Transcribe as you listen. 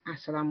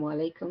Assalamu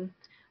alaikum.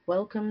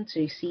 Welcome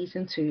to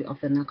season 2 of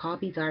the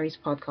Naqabi Diaries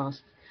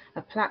podcast,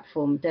 a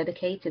platform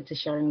dedicated to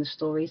sharing the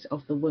stories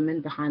of the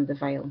women behind the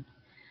veil.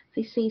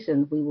 This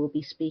season, we will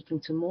be speaking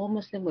to more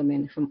Muslim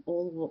women from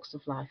all walks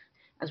of life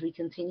as we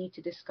continue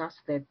to discuss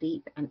their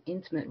deep and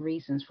intimate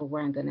reasons for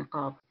wearing the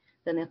niqab.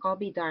 The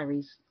Naqabi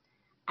Diaries,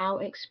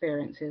 our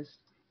experiences,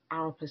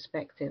 our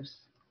perspectives,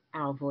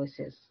 our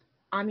voices.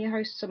 I'm your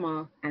host,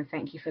 Samar, and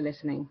thank you for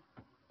listening.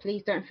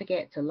 Please don't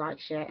forget to like,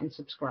 share, and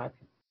subscribe.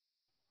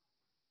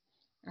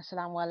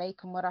 Assalamu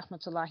alaikum wa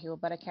rahmatullahi wa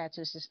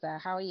barakatuh, sister.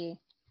 How are you?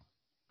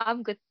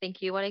 I'm good,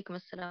 thank you. Wa alaikum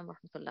assalam wa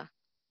rahmatullah.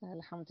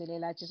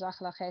 Alhamdulillah.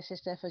 Jazakallah khair,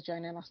 sister, for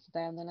joining us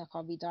today on the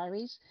Naqabi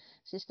Diaries.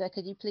 Sister,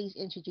 could you please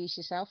introduce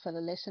yourself for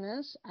the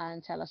listeners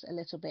and tell us a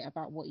little bit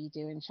about what you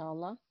do,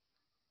 inshallah?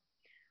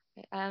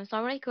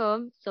 Assalamu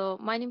alaikum. So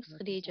my name is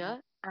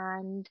Khadijah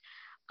and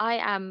I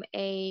am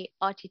a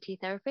RTT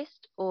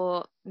therapist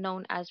or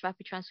known as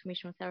rapid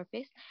transformational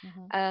therapist.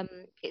 Mm-hmm.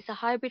 It's a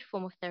hybrid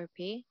form of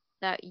therapy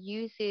that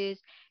uses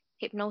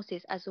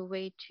hypnosis as a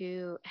way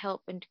to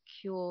help and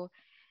cure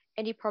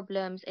any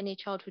problems, any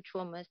childhood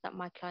traumas that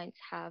my clients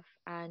have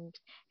and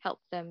help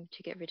them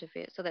to get rid of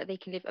it so that they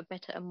can live a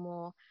better and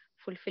more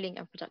fulfilling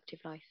and productive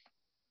life.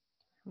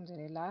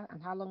 Alhamdulillah.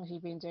 And how long have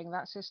you been doing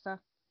that, sister?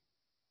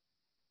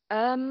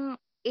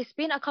 It's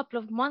been a couple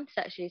of months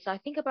actually, so I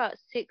think about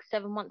 6,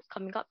 7 months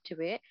coming up to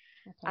it,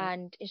 Okay.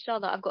 and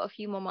inshallah, I've got a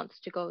few more months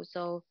to go.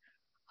 So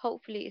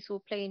hopefully, it's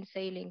all plain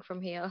sailing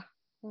from here.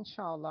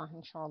 Inshallah,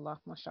 inshallah,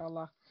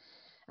 mashallah.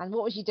 And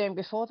what was you doing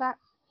before that?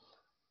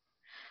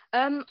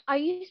 I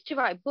used to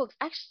write books.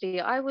 Actually,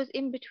 I was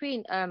in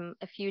between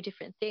a few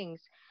different things.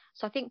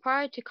 So I think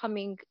prior to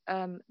coming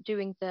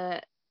doing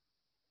the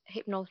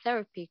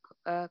hypnotherapy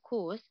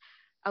course,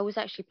 I was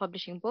actually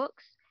publishing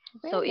books.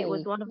 So it was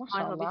Really? one of my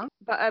hobbies. Mashallah.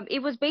 But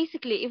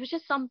it was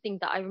just something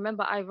that I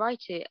remember I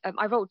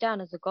wrote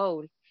down as a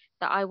goal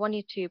that I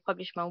wanted to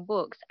publish my own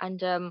books.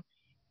 And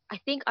I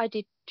think I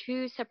did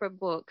two separate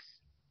books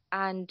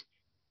and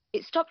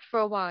it stopped for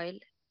a while.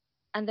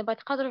 And then by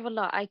the qadr of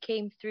Allah, I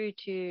came through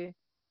to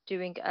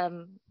doing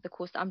the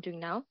course that I'm doing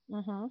now.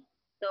 Mm-hmm.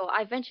 So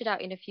I ventured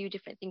out in a few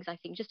different things, I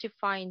think, just to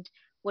find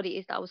what it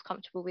is that I was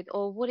comfortable with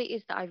or what it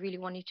is that I really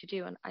wanted to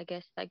do. And I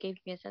guess that gave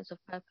me a sense of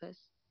purpose.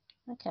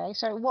 Okay,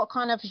 so what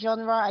kind of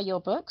genre are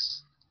your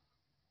books?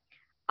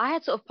 I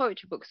had sort of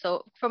poetry books.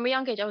 So from a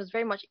young age, I was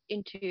very much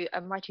into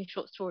writing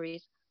short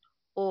stories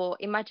or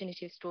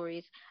imaginative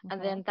stories. And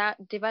Mm-hmm. then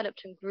that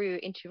developed and grew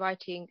into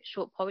writing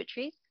short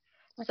poetry.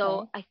 So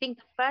Okay. I think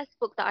the first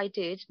book that I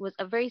did was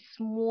a very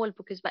small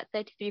book, it was about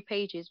 33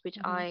 pages, which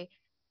Mm-hmm. I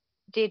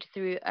did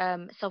through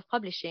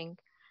self-publishing.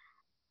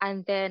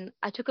 And then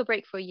I took a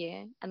break for a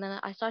year, and then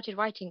I started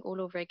writing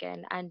all over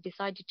again and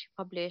decided to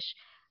publish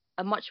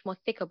a much more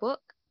thicker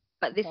book,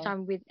 but this Okay.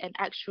 time with an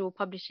actual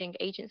publishing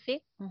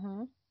agency.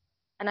 Mm-hmm.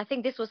 And I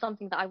think this was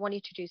something that I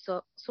wanted to do,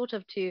 so sort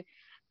of to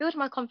build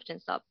my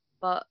confidence up,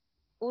 but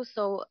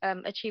also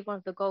achieve one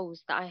of the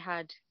goals that I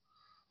had.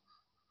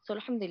 So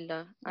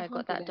Alhamdulillah, I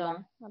got that Alhamdulillah.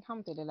 done.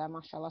 Alhamdulillah,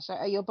 mashallah. So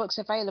are your books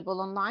available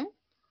online?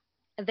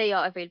 They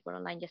are available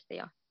online. Yes, they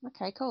are.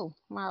 Okay, cool.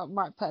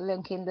 Might put a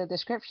link in the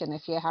description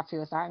if you're happy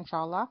with that,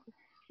 inshallah.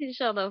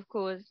 Inshallah, of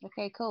course.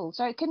 Okay, cool.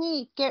 So can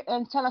you get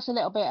tell us a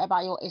little bit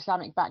about your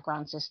Islamic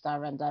background,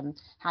 sister, and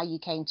how you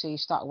came to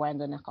start wearing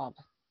the niqab?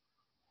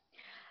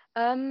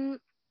 Um,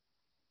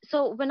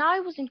 so when I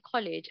was in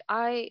college,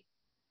 I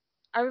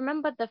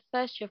remember the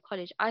first year of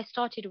college, I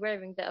started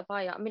wearing the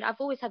abaya. I mean, I've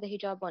always had the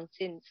hijab on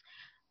since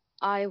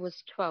I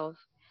was 12.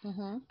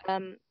 Mm-hmm.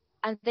 Um,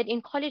 and then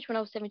in college when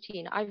I was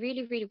 17, I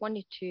really, really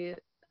wanted to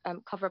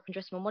cover up and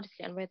dress more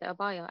modestly and wear the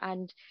abaya.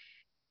 And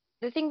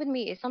the thing with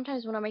me is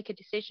sometimes when I make a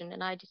decision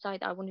and I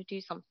decide I want to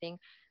do something,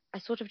 I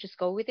sort of just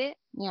go with it.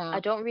 I Yeah.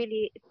 don't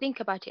really think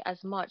about it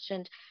as much.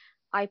 And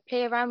I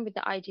play around with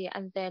the idea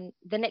and then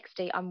the next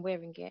day I'm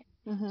wearing it.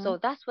 Mm-hmm. So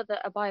that's what the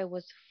abaya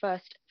was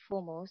first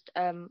foremost.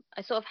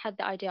 I sort of had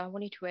the idea I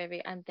wanted to wear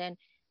it, and then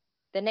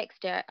the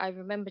next day I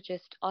remember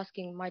just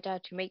asking my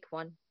dad to make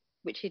one,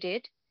 which he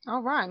did.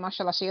 All right,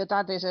 mashallah. So your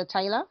dad is a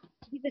tailor?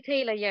 He's a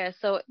tailor, yeah,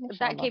 so that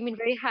Mashallah. came in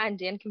very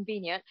handy and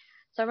convenient.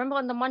 So I remember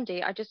on the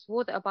Monday I just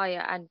wore the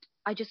abaya and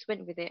I just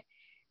went with it.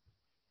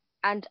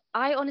 And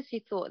I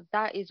honestly thought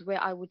that is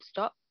where I would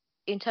stop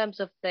in terms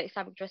of the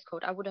Islamic dress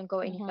code. I wouldn't go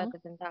any Mm-hmm. further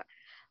than that.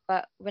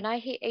 But when I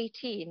hit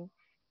 18,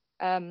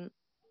 um,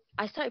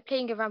 I started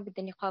playing around with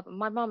the niqab.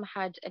 My mom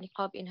had a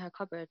niqab in her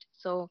cupboard,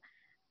 so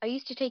I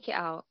used to take it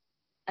out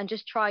and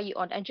just try it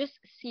on and just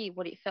see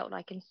what it felt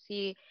like and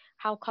see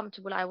how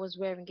comfortable I was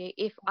wearing it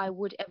if I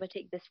would ever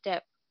take the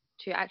step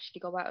to actually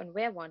go out and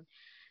wear one.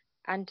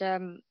 And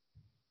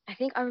I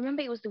think I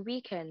remember it was the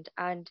weekend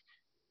and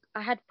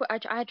I had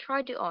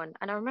tried it on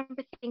and I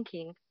remember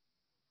thinking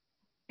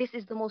this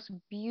is the most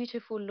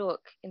beautiful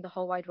look in the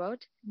whole wide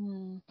world.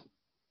 Mm.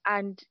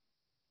 And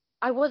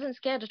I wasn't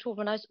scared at all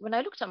when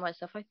I looked at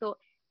myself. I thought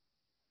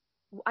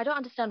I don't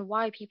understand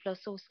why people are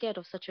so scared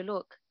of such a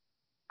look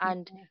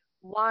and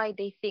why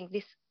they think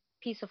this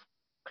piece of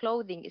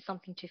clothing is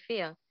something to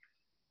fear.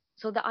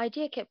 So the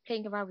idea kept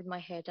playing around with my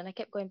head, and I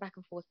kept going back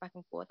and forth,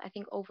 I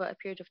think over a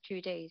period of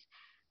 2 days.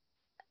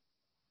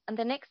 And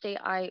the next day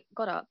I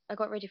got up, I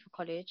got ready for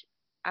college,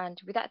 and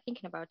without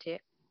thinking about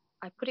it,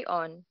 I put it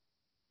on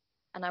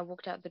and I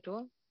walked out the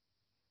door.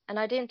 And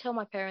I didn't tell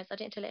my parents, I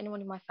didn't tell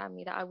anyone in my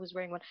family that I was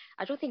wearing one.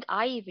 I don't think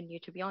I even knew,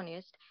 to be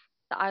honest,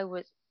 that I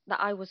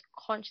was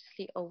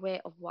consciously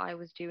aware of what I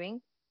was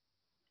doing.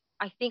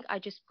 I think I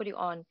just put it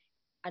on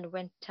and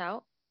went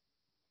out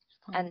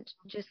Fine. and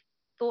just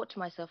thought to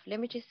myself, let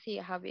me just see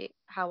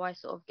how I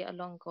sort of get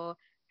along or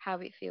how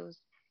it feels.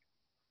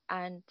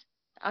 And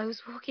I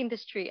was walking the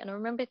street and I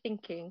remember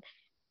thinking,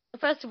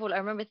 first of all, I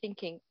remember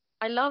thinking,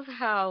 I love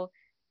how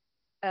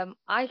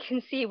I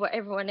can see what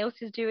everyone else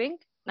is doing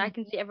and I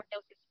can Mm-hmm. see everyone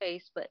else's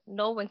face, but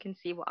no one can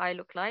see what I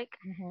look like.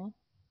 Mm-hmm.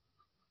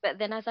 But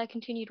then as I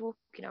continued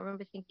walking, I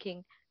remember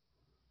thinking,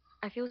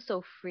 I feel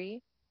so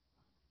free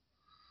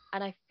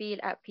and I feel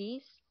at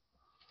peace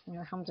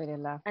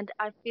Alhamdulillah. and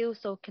I feel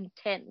so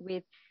content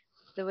with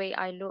the way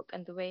I look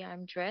and the way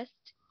I'm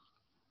dressed.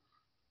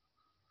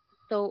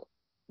 So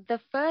the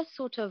first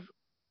sort of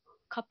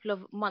couple of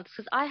months,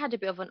 because I had a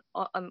bit of an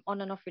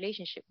on and off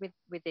relationship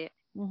with it.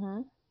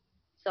 Mm-hmm.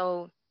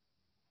 So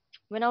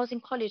when I was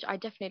in college, I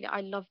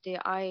loved it.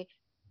 I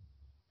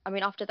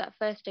mean, after that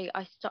first day,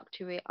 I stuck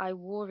to it. I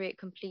wore it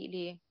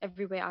completely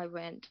everywhere I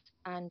went.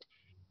 And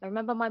I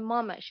remember my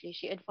mom actually,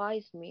 she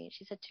advised me.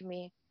 She said to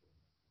me,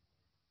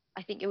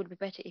 I think it would be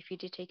better if you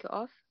did take it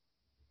off.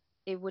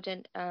 It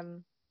wouldn't,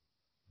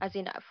 as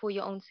in for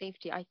your own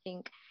safety, I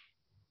think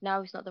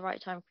now is not the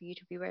right time for you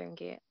to be wearing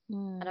it.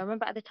 And Mm. I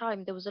remember at the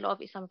time there was a lot of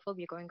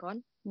Islamophobia going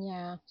on.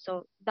 Yeah.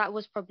 So that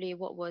was probably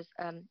what was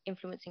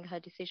influencing her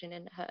decision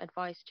and her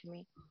advice to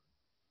me.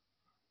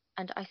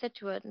 And I said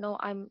to her, no,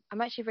 I'm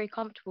actually very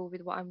comfortable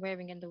with what I'm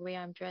wearing and the way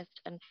I'm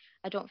dressed, and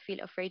I don't feel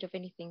afraid of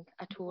anything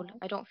at all.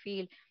 I don't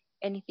feel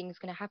anything's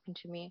going to happen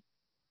to me.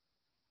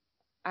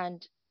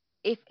 And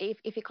if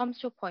it comes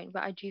to a point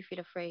where I do feel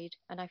afraid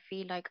and I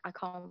feel like I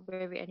can't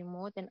wear it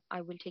anymore, then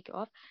I will take it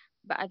off.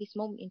 But at this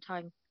moment in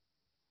time,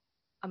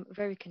 I'm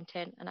very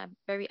content and I'm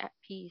very at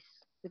peace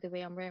with the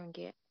way I'm wearing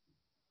it.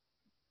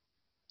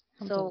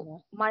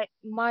 So Alhamdulillah.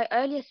 my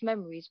earliest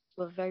memories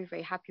were very,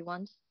 very happy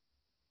ones.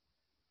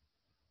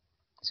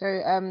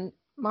 So,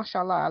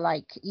 mashallah,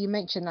 like you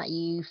mentioned that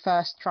you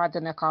first tried the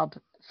niqab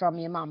from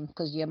your mum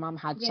because your mum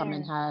had some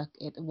in Yeah, her,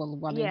 well,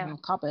 one in yeah, her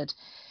cupboard.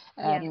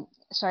 yeah.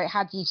 So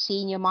had you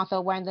seen your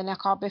mother wearing the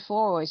niqab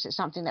before, or is it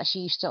something that she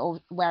used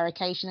to wear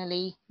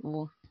occasionally?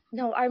 Or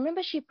No, I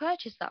remember she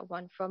purchased that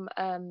one from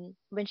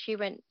when she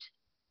went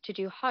to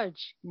do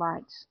Hajj.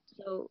 right.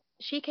 So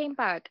she came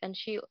back and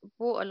she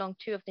brought along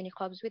two of the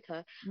niqabs with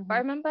her. But I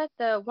Mhm. remember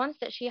the ones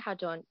that she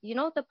had on, you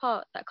know the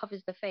part that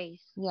covers the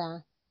face? Yeah.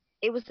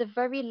 It was a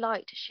very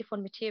light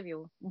chiffon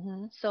material.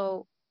 Mhm.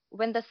 So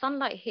when the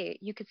sunlight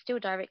hit, you could still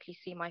directly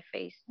see my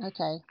face.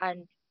 Okay.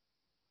 And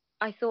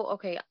I thought,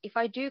 okay, if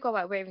I do go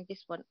out wearing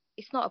this one,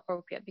 it's not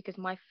appropriate because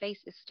my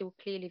face is still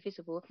clearly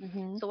visible.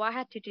 Mhm. So what I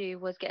had to do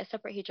was get a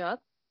separate hijab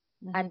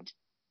Mhm. and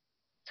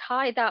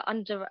tie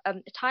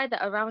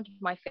that around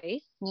my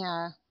face.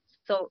 Yeah.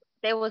 So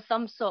there was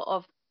some sort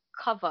of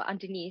cover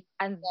underneath,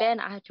 and then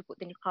I had to put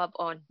the niqab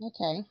on.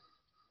 Okay.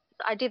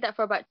 So I did that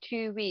for about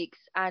 2 weeks,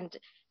 and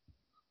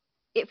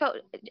it felt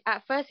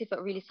at first it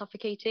felt really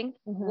suffocating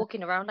Mhm.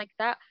 walking around like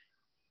that,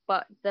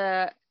 but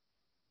the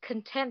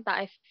content that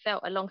I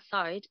felt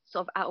alongside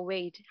sort of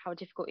outweighed how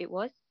difficult it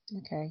was.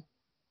 Okay.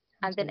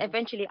 And then Alhamdulillah.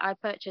 eventually I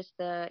purchased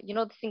the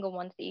single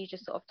ones that you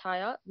just sort of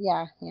tie up.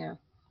 Yeah. Yeah.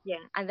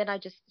 Yeah. And then I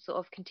just sort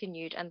of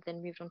continued and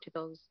then moved on to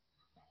those.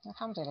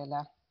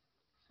 Alhamdulillah.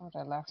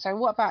 Alhamdulillah. So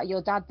what about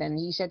your dad then?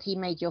 You said he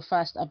made your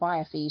first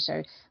abaya for you.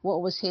 So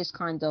what was his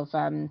kind of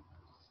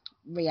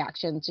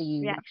reaction to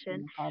you wearing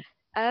Reaction. the niqab?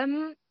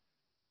 Um,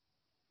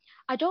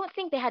 I don't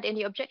think they had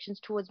any objections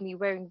towards me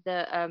wearing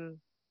the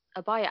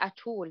abaya at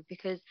all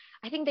because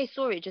I think they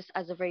saw it just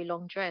as a very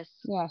long dress,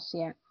 Yes.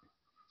 Yeah.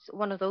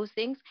 one of those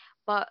things.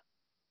 But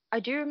I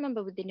do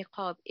remember with the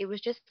niqab, it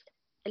was just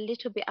a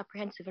little bit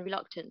apprehensive and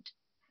reluctant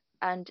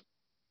and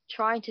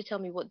trying to tell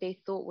me what they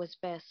thought was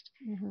best.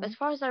 But Mhm. as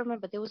far as I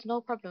remember, there was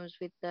no problems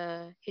with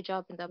the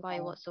hijab and the abaya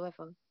Yeah.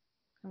 whatsoever.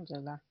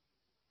 Alhamdulillah.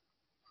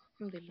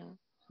 Alhamdulillah.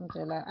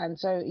 Alhamdulillah. And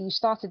so you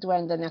started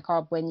wearing the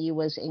niqab when you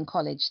was in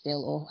college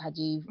still, or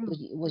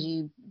was Mm.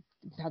 you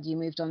had you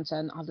moved on to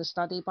another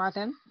study by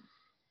then?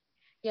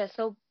 Yeah,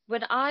 so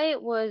when I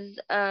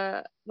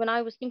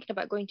was thinking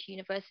about going to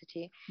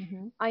university,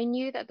 Mhm. I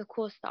knew that the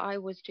course that I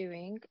was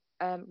doing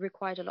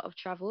required a lot of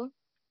travel,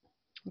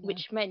 Yeah.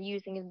 which meant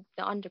using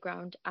the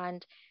underground.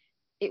 And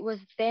it was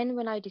then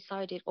when I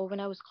decided, or when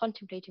I was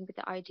contemplating with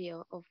the idea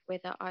of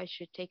whether I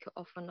should take it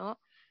off or not.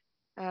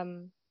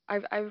 Um,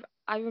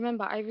 I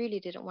remember I really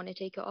didn't want to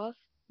take it off.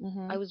 I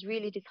Mhm. was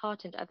really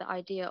disheartened at the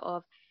idea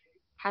of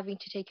having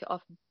to take it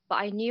off, but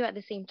I knew at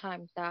the same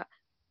time that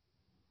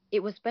it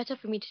was better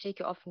for me to take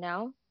it off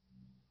now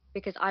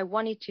because I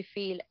wanted to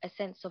feel a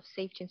sense of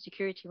safety and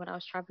security when I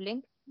was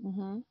traveling.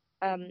 Mhm.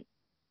 Um,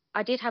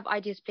 I did have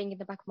ideas playing in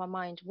the back of my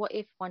mind. What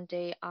if one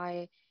day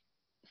I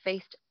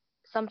faced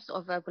some sort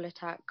of verbal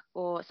attack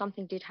or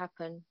something did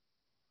happen,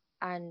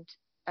 and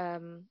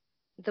um,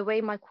 the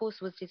way my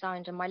course was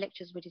designed and my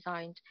lectures were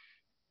designed,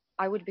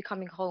 I would be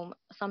coming home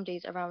some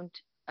days around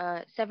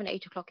 7,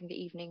 8 o'clock in the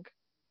evening.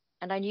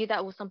 And I knew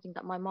that was something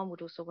that my mom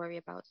would also worry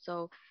about.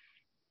 So,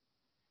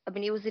 I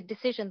mean, it was a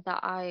decision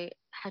that I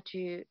had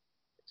to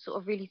sort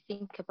of really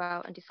think about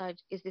and decide,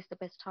 is this the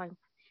best time?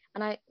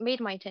 And I made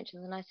my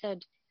intentions and I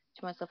said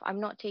to myself, I'm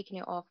not taking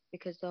it off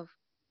because of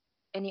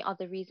any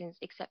other reasons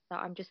except that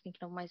I'm just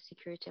thinking of my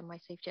security and my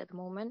safety at the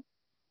moment.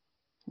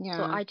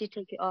 So Yeah, I did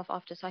take it off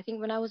after. So I think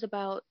when I was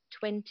about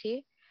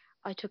 20,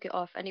 I took it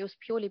off, and it was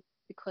purely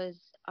because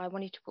I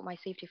wanted to put my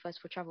safety first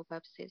for travel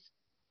purposes.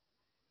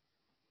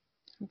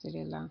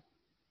 alhamdulillah.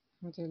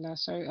 Alhamdulillah.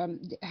 So,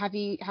 have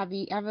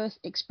you ever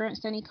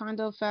experienced any kind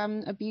of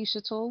abuse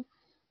at all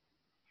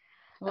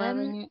Um,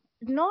 wearing it?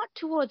 Not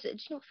towards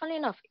it. You know, funny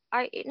enough,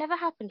 I it never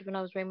happened when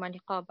I was wearing my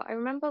niqab, but I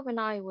remember when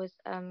I was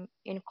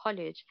in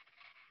college,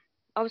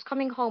 I was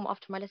coming home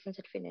after my lessons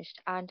had finished,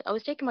 and I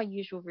was taking my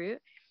usual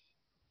route,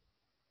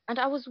 and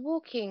I was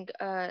walking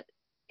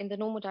in the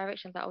normal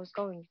direction that I was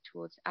going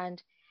towards,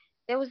 and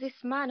there was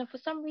this man, and for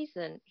some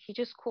reason, he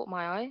just caught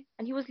my eye,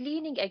 and he was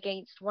leaning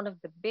against one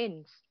of the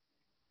bins,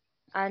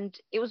 and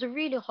it was a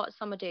really hot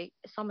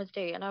summer's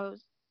day, and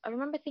I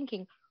remember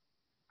thinking,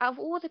 out of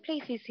all the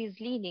places he's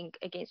leaning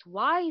against,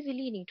 why is he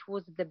leaning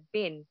towards the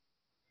bin?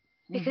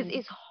 Because Hmm.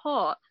 it's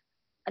hot,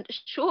 and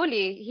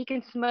surely he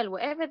can smell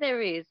whatever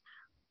there is.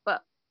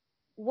 But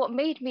what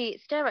made me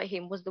stare at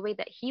him was the way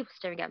that he was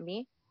staring at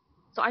me.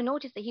 So I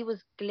noticed that he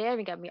was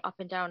glaring at me up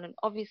and down, and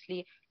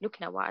obviously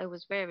looking at what I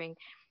was wearing.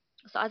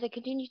 So as I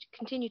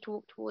continued to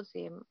walk towards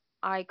him,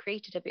 I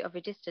created a bit of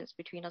a distance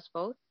between us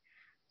both.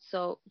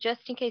 So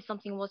just in case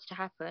something was to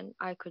happen,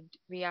 I could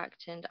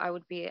react and I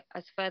would be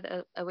as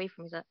further away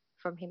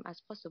from him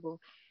as possible.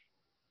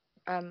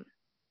 Um,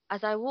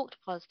 as I walked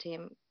past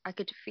him, I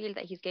could feel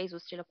that his gaze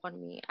was still upon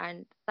me,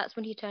 and that's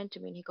when he turned to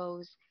me and he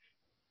goes,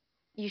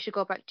 "You should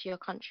go back to your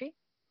country."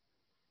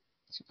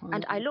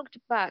 And I SubhanAllah. looked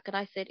back and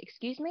I said,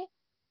 "Excuse me?"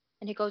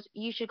 And he goes,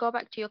 "You should go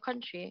back to your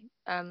country,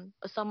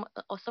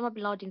 Osama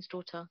bin Laden's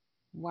daughter."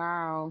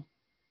 Wow.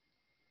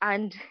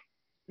 And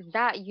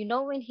that,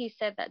 when he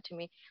said that to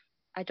me,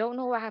 I don't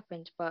know what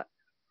happened, but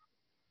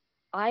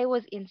I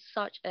was in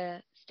such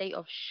a state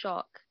of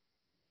shock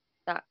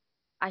that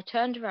I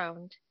turned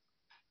around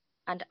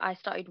and I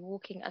started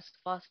walking as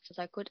fast as I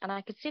could. And I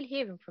could still hear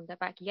him from the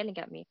back yelling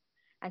at me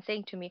and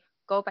saying to me,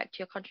 "Go back to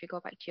your country, go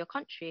back to your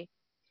country."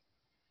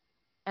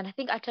 And I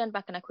think I turned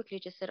back and I quickly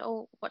just said,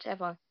 "Oh,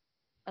 whatever."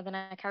 And then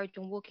I carried on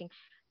walking.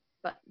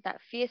 But that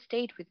fear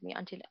stayed with me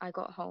until I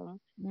got home.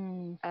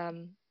 Mm.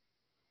 Um,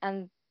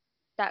 and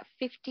that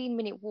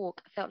 15-minute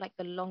walk felt like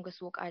the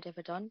longest walk I'd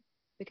ever done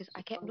because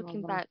I kept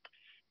looking SubhanAllah. back,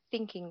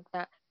 thinking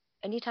that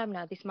anytime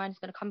now, this man is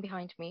going to come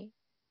behind me.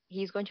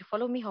 He's going to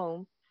follow me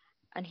home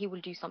and he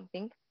will do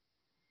something.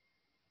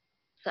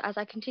 So as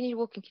I continued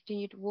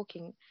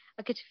walking,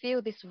 I could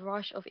feel this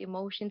rush of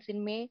emotions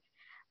in me,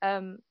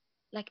 um,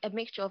 like a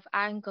mixture of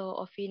anger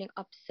or feeling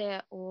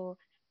upset or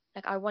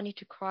like I wanted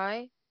to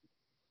cry.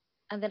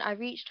 And then I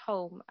reached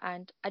home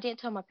and I didn't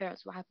tell my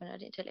parents what happened. I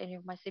didn't tell any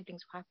of my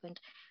siblings what happened.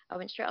 I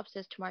went straight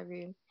upstairs to my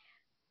room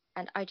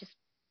and I just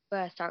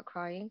burst out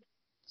crying.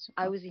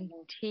 I was in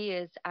SubhanAllah.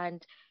 tears,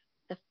 and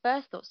the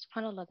first thought,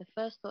 subhanAllah, the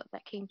first thought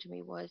that came to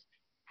me was,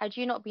 had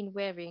you not been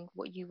wearing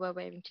what you were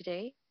wearing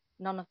today,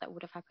 none of that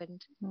would have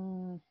happened.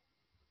 Mm.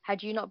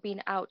 Had you not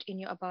been out in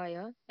your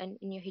abaya and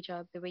in your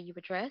hijab the way you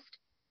were dressed,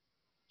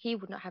 he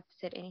would not have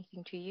said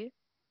anything to you.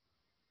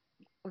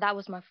 That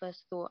was my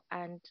first thought,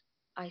 and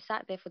I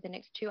sat there for the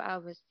next 2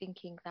 hours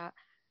thinking that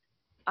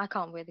I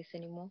can't wear this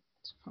anymore.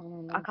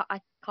 SubhanAllah. I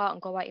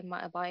can't go out in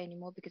my abaya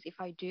anymore because if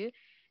I do,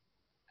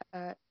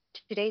 uh,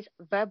 today's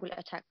verbal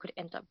attack could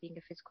end up being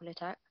a physical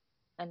attack,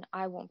 and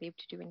I won't be able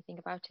to do anything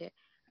about it.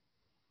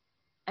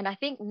 And I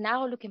think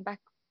now looking back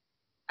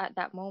at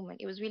that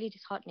moment, it was really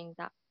disheartening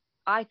that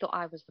I thought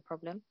I was the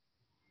problem,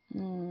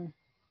 Mm.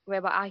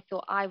 whereby I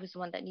thought I was the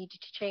one that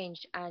needed to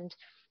change. And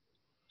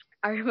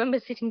I remember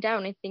sitting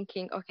down and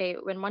thinking, okay,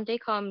 when Monday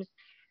comes,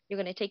 you're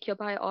going to take your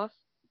bite off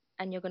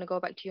and you're going to go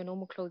back to your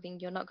normal clothing.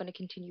 You're not going to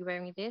continue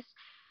wearing this.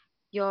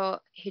 Your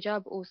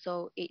hijab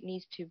also, it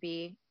needs to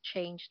be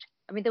changed.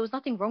 I mean, there was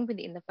nothing wrong with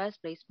it in the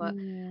first place, but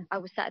Mm. I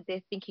was sat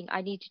there thinking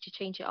I needed to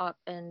change it up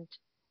and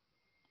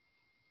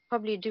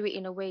probably do it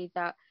in a way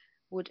that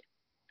would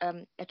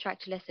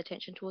attract less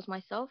attention towards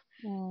myself.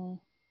 Mm.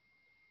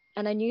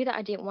 And I knew that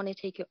I didn't want to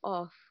take it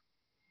off,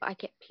 but I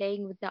kept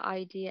playing with the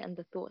idea and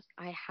the thoughts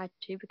I had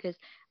to because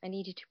I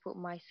needed to put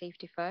my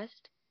safety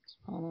first.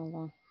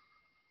 SubhanAllah.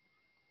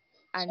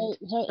 So, And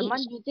so, the it,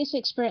 money, so this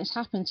experience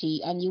happened to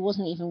you, and you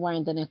wasn't even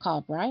wearing the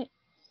niqab, right?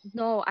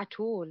 no, at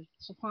all.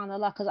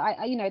 SubhanAllah, because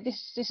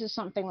this is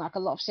something like a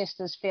lot of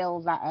sisters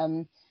feel that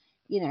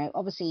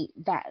obviously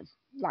that,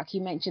 like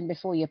you mentioned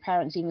before, your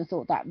parents even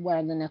thought that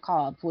wearing the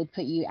niqab would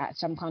put you at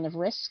some kind of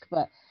risk,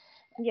 but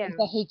Yeah.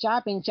 the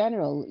hijab in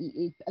general,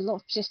 a lot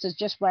of sisters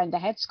just wearing the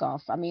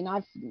headscarf. I mean,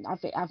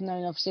 I've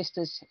known of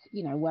sisters,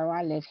 where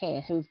I live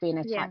here, who've been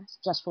Yeah. attacked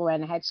just for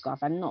wearing a headscarf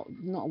and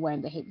not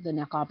wearing the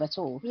niqab at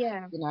all.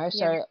 Yeah. Yeah.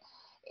 So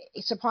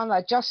it's upon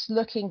like just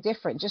looking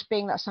different, just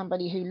being that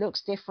somebody who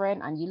looks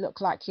different, and you look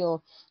like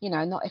you're,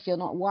 not if you're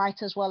not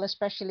white as well,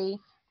 especially,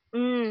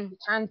 Mm. you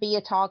can be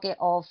a target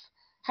of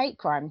hate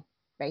crime,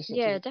 Yeah,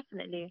 basically,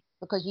 definitely.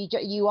 because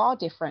you are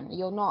different.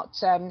 You're not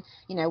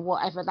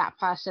whatever that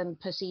person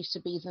perceives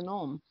to be the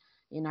norm.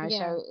 Yeah.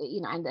 So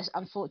and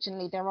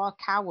unfortunately there are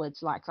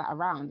cowards like that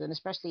around, and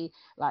especially,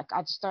 like,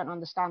 I just don't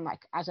understand,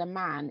 like, as a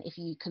man, if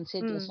you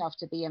consider Mm. yourself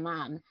to be a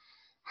man,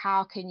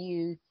 how can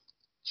you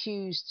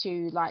choose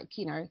to, like,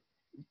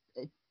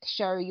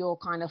 show your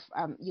kind of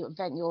you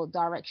vent your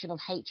direction of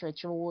hatred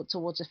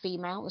towards a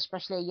female,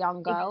 especially a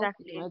young girl,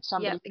 Exactly. Yeah,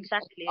 somebody who's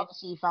exactly.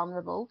 obviously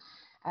vulnerable.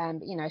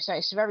 So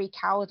it's very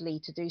cowardly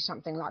to do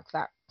something like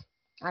that,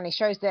 and it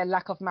shows their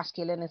lack of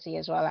masculinity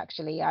as well,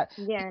 actually. Yeah,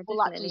 People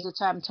like to use definitely. the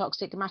term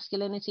toxic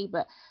masculinity,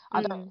 but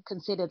I don't Mm.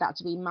 consider that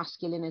to be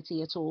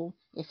masculinity at all.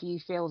 If you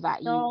feel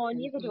that you No, can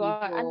neither do use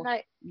I. And your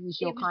like, it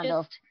was kind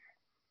of just,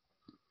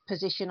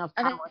 position of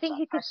and power I to think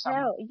you could oppress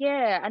someone. tell,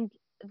 yeah, and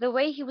the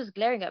way he was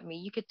glaring at me,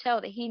 you could tell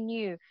that he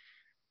knew,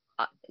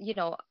 you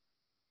know,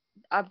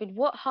 I mean,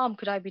 what harm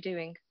could I be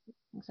doing? Do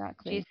you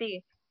Exactly.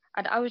 see?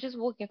 And I was just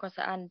walking across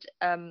it, and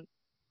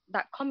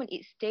that comment,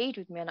 it stayed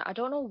with me, and I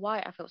don't know why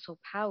I felt so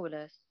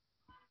powerless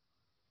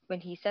when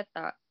he said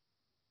that.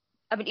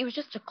 I mean, it was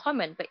just a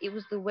comment, but it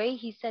was the way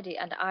he said it,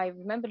 and I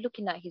remember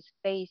looking at his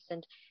face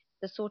and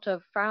the sort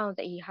of frown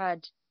that he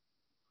had,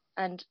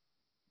 and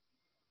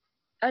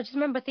I just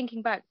remember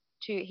thinking back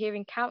to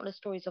hearing countless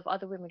stories of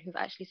other women who've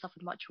actually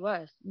suffered much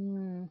worse,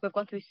 Mm. who have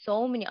gone through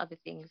so many other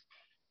things.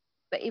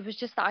 But it was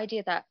just the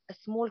idea that a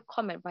small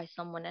comment by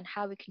someone and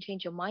how it can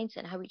change your mindset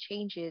and how it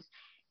changes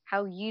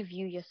how you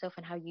view yourself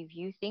and how you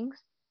view things.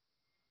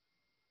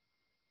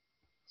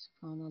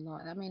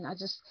 SubhanAllah. I mean,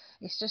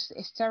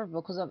 it's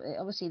terrible because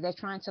obviously they're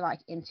trying to, like,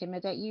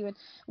 intimidate you. And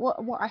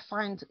what I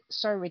find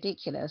so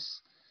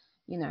ridiculous,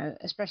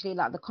 especially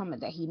like the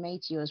comment that he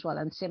made to you as well,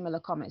 and similar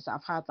comments that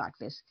I've heard like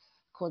this,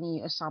 calling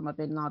you Osama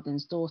bin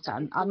Laden's daughter.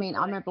 And I mean,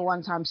 I remember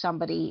one time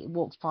somebody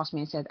walked past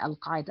me and said Al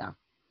Qaeda.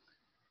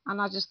 And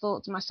I just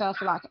thought to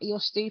myself, like, you're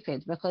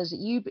stupid, because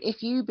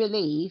if you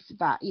believe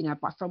that,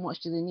 but from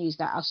watching the news,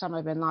 that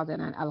Osama bin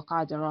Laden and Al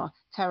Qaeda are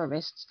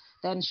terrorists,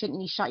 then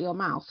shouldn't you shut your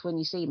mouth when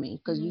you see me?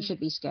 Because you Mm. should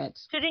be scared.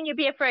 Shouldn't you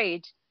be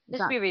afraid?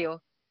 Let's be Exactly.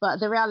 real. But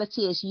the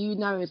reality is,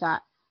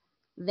 that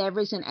there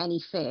isn't any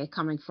fear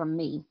coming from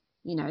me.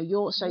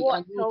 You're so,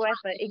 and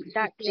Whatsoever,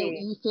 exactly.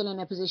 you feel in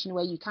a position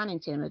where you can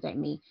intimidate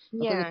me,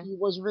 because if Yeah. you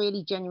was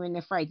really genuinely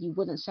afraid, you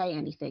wouldn't say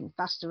anything.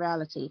 That's the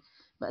reality.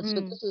 But so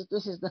Mm.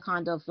 this is the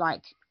kind of,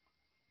 like,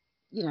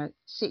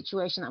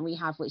 situation that we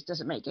have, which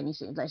doesn't make any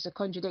sense. Like, it's a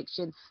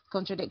contradictory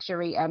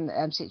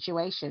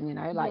situation,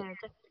 like,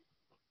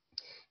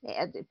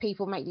 Yeah,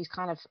 people make these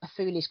kind of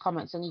foolish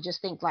comments, and you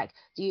just think, like,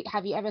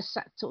 have you ever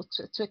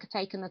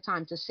taken the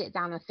time to sit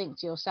down and think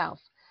to yourself,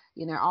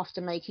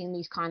 after making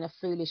these kind of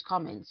foolish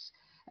comments,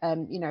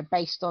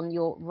 based on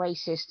your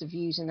racist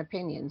views and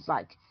opinions,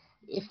 like,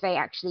 if they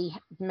actually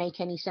make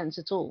any sense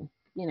at all.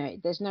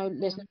 There's yeah.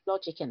 no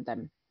logic in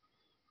them.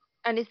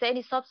 And is there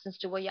any substance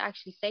to what you're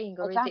actually saying,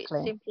 or is it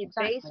Exactly. simply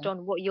based Exactly.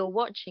 on what you're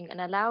watching and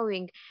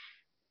allowing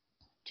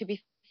to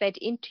be fed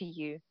into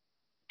you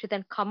to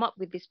then come up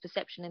with this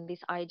perception and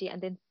this idea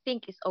and then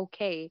think it's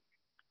okay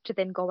to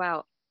then go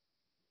out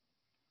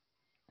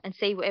and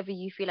say whatever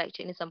you feel like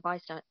to innocent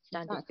bystanders,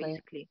 Exactly.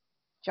 basically?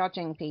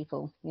 Judging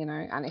people,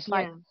 and it's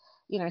like,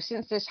 Yeah.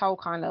 since this whole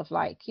kind of,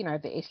 like, the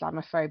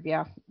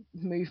Islamophobia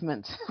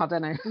movement, I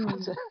don't know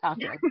Mm. how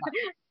to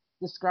exactly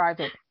describe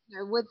it,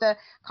 with the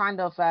kind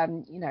of,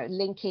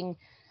 linking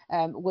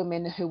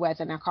women who wear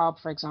the niqab,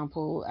 for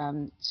example,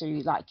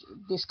 to, like,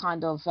 this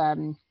kind of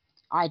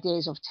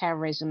ideas of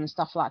terrorism and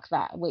stuff like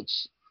that,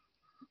 which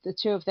the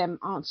two of them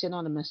aren't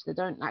synonymous. They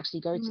don't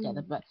actually go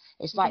together. Mm. But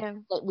it's like Yeah.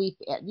 that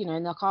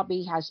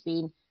Nakabi has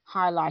been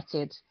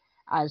highlighted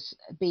as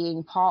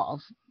being part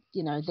of,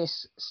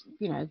 this,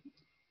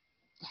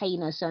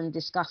 heinous and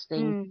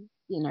disgusting,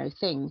 Mm.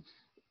 thing.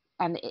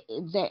 And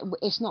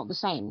it's not the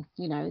same.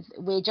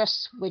 We're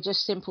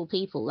just simple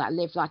people that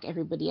live like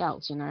everybody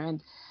else.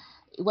 And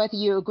whether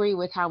you agree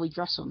with how we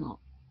dress or not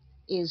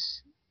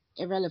is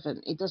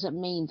irrelevant. It doesn't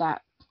mean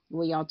that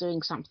we are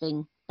doing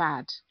something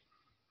bad.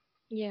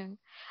 Yeah.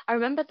 I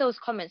remember those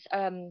comments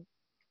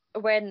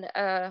when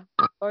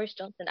Boris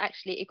Johnson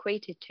actually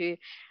equated to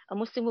a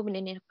Muslim woman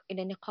in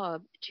a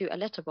niqab to a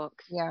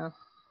letterbox. Yeah.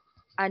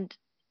 And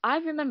I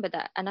remember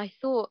that and I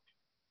thought,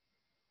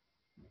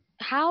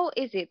 how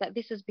is it that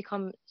this has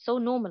become so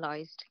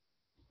normalized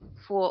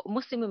for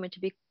Muslim women to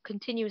be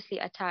continuously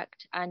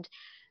attacked and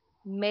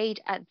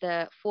made at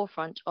the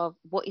forefront of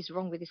what is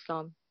wrong with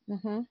Islam,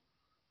 Mhm.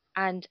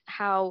 and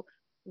how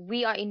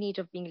we are in need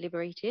of being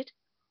liberated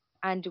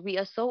and we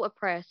are so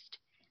oppressed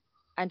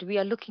and we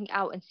are looking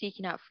out and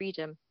seeking out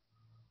freedom.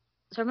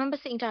 So I remember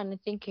sitting down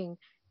and thinking,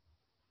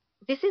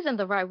 this isn't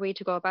the right way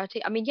to go about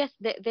it. I mean, yes,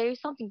 there is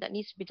something that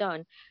needs to be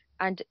done,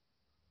 and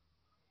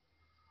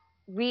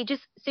we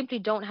just simply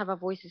don't have our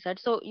voices heard.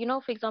 So,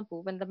 for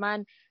example, when the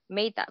man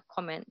made that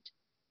comment,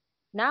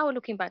 now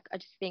looking back, I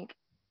just think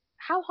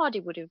how hard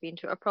it would have been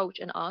to approach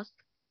and ask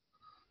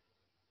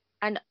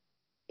and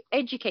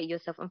educate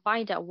yourself and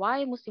find out why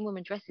a Muslim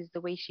woman dresses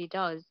the way she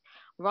does,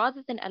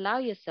 rather than allow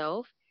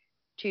yourself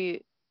to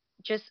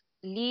just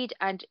lead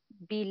and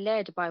be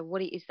led by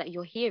what it is that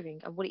you're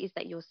hearing and what it is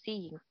that you're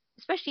seeing,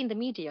 especially in the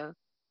media.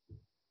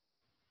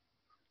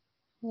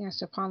 Yeah,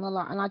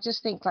 subhanallah. And I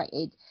just think like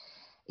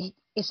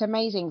it's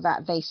amazing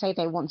that they say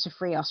they want to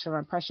free us from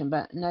oppression,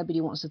 but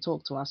nobody wants to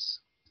talk to us.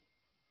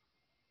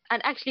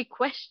 And actually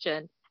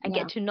question and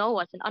Yeah, get to know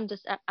us and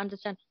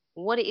understand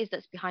what it is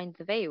that's behind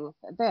the veil.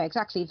 there,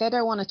 exactly. They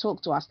don't want to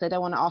talk to us. They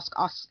don't want to ask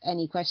us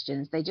any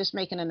questions. They're just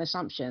making an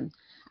assumption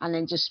and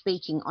then just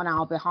speaking on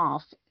our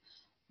behalf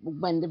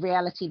when the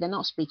reality they're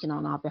not speaking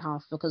on our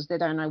behalf because they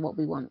don't know what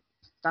we want.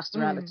 That's the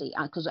Mm, reality.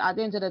 Because at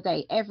the end of the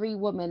day, every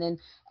woman in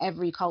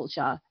every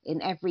culture,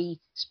 in every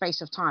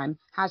space of time,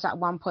 has at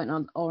one point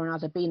or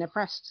another been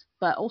oppressed.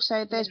 But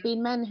also, there's yeah.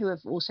 been men who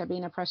have also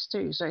been oppressed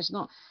too. So it's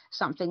not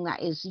something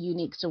that is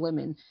unique to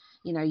women.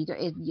 You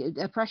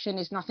know, oppression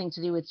is nothing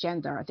to do with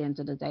gender at the end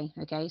of the day.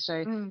 Okay,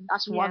 so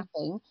that's Yeah. one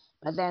thing.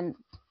 But then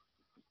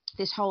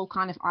this whole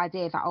kind of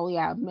idea that, oh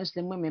yeah,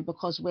 Muslim women,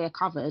 because we're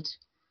covered,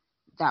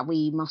 that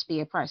we must be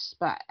oppressed.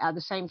 But at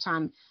the same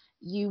time,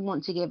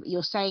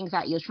 you're saying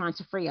that you're trying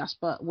to free us,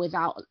 but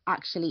without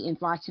actually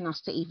inviting us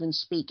to even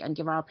speak and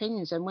give our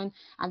opinions. And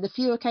the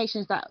few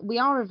occasions that we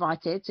are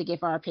invited to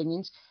give our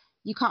opinions,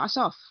 you cut us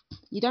off.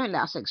 You don't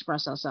let us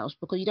express ourselves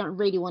because you don't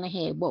really want to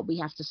hear what we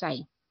have to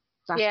say.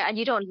 That's Yeah, and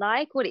you don't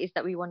like what it is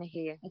that we want to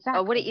hear,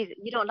 or what it exactly. is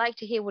you don't like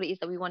to hear what it is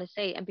that we want to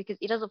say, and because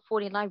it doesn't fall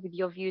in line with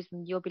your views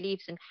and your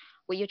beliefs and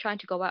what you're trying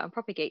to go out and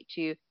propagate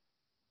to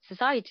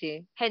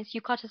society, hence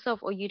you cut us off,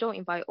 or you don't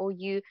invite, or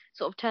you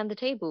sort of turn the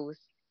tables.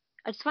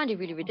 I just find it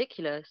really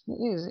ridiculous.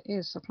 It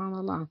is,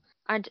 subhanAllah.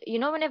 And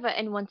whenever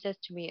anyone says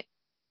to me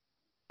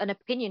an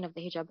opinion of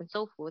the hijab and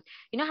so forth,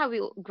 how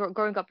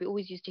growing up we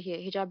always used to hear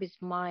hijab is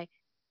my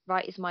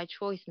right, is my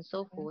choice, and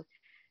so forth.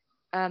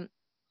 Um,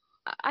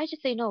 I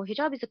just say no.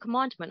 Hijab is a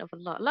commandment of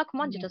Allah. Allah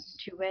commanded us Yes,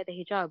 to wear the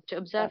hijab, to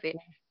observe it.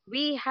 exactly.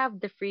 We have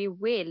the free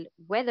will,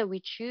 whether we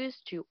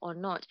choose to or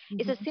not.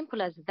 It's as Hmm.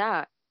 simple as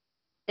that.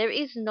 There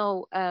is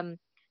no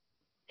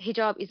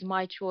hijab is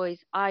my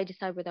choice. I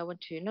decide whether I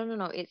want to. No, no,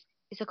 no.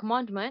 It's a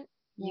commandment.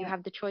 You Yeah,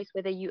 have the choice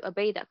whether you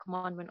obey that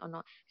commandment or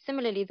not.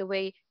 Similarly, the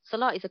way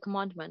salah is a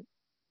commandment,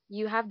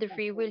 you have the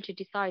free exactly. will to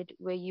decide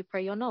where you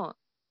pray or not.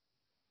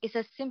 It's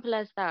as simple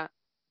as that.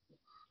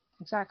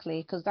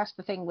 Exactly, because that's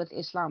the thing with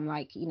Islam.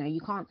 Like, you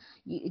can't,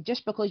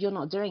 just because you're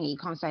not doing it, you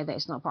can't say that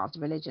it's not part of the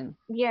religion.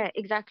 Yeah,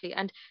 exactly.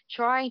 And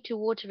trying to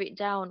water it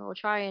down, or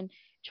trying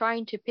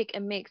to pick a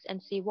mix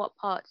and see what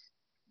parts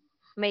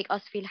make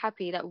us feel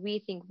happy that we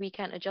think we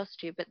can adjust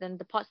to, but then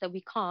the parts that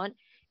we can't,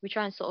 we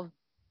try and sort of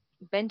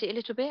bend it a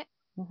little bit.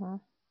 Hmm.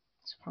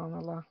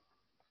 SubhanAllah.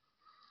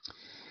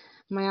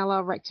 May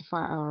Allah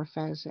rectify our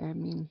affairs. I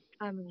mean,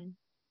 I mean,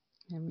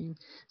 I mean.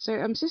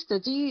 So, sister,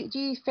 do you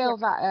yeah. feel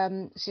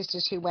that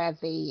sisters who wear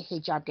the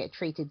hijab get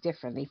treated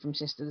differently from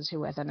sisters who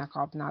wear the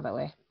niqab? Now that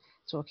we're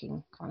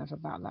talking kind of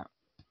about that.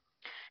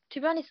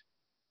 To be honest,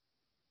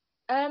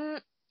 um,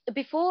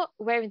 before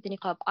wearing the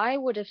niqab, I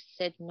would have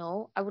said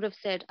no. I would have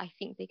said I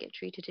think they get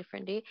treated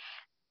differently.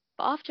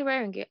 But after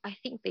wearing it, I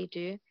think they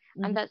do.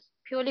 And Hmm. that's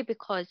purely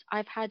because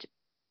I've had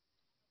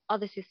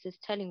other sisters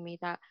telling me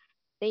that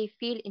they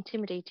feel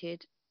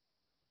intimidated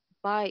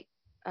by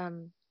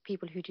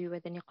people who do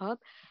wear the niqab.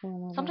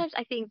 SubhanAllah. Sometimes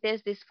I think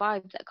there's this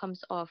vibe that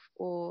comes off,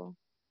 or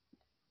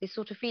this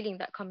sort of feeling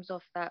that comes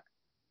off, that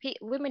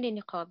women in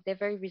niqab, they're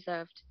very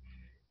reserved,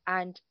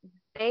 and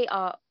they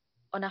are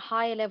on a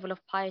higher level of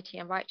piety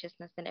and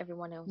righteousness than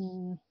everyone else.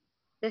 Mm,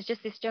 There's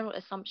just this general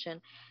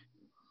assumption,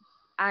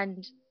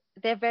 and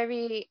they're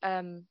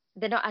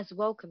not as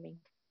welcoming,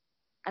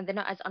 and they're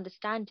not as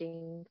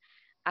understanding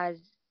as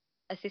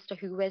a sister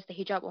who wears the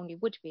hijab only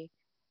would be.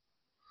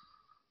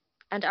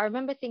 And I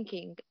remember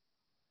thinking,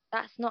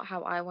 that's not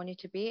how I want it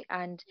to be.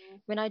 And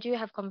when I do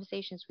have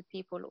conversations with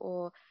people,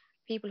 or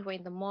people who are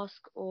in the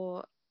mosque,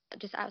 or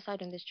just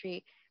outside on the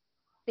street,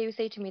 they would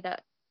say to me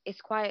that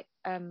it's quite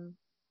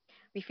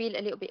we feel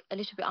a little bit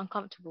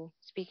uncomfortable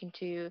speaking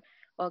to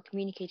or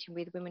communicating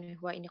with women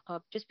who are in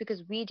niqab, just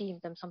because we deem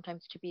them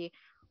sometimes to be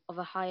of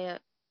a higher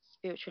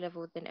spiritual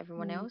level than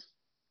everyone mm, else.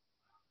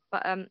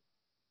 But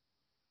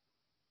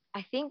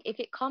I think if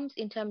it comes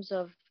in terms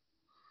of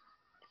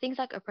things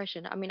like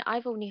oppression, I mean,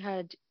 I've only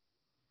heard,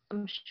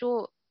 I'm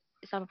sure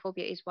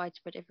Islamophobia is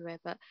widespread everywhere,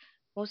 but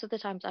most of the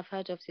times I've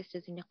heard of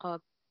sisters in niqab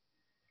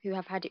who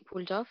have had it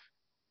pulled off,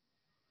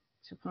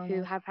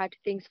 who SubhanAllah. have had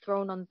things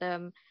thrown on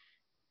them,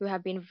 who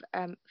have been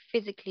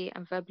physically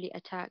and verbally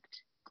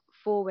attacked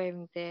for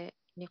wearing their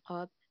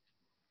niqab.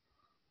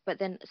 But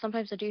then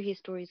sometimes I do hear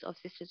stories of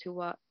sisters who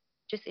are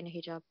just in a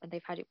hijab and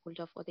they've had it pulled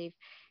off, or they've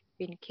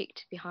been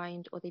kicked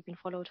behind, or they've been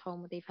followed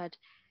home, or they've had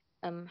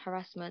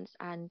harassments,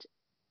 and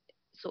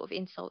sort of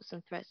insults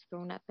and threats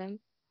thrown at them.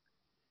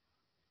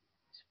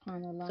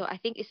 SubhanAllah. So I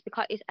think it's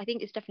because I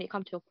think it's definitely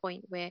come to a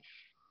point where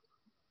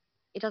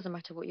it doesn't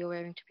matter what you're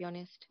wearing, to be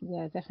honest.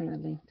 Yeah,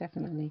 definitely,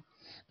 definitely.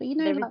 But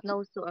There is like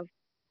no sort of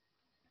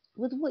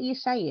with what you're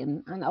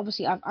saying, and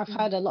obviously I've mm,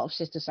 heard a lot of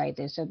sisters say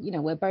this,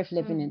 and we're both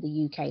living in mm, the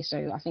UK,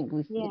 so I think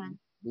yeah,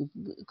 we've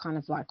kind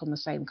of like on the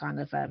same kind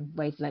of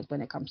wavelength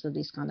when it comes to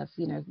these kind of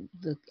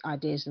the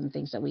ideas and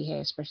things that we hear,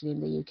 especially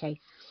in the UK,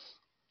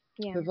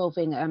 yeah.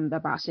 revolving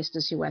about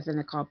sisters who wear the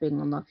niqab being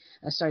on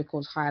a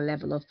so-called higher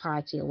level of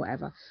piety or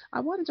whatever. I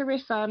wonder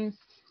if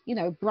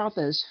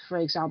brothers, for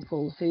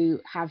example, who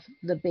have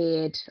the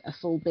beard, a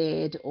full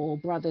beard, or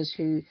brothers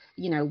who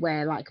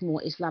wear like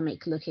more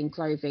Islamic looking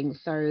clothing,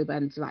 thobe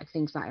and like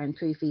things like and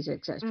kufis,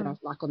 etc., Mm.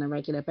 like on a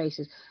regular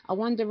basis. I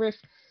wonder if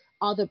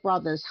other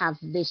brothers have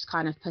this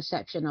kind of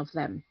perception of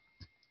them,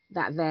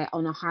 that they're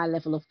on a high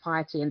level of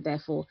piety and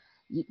therefore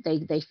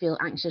they feel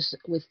anxious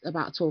with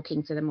about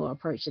talking to them or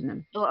approaching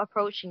them. Or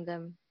approaching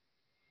them.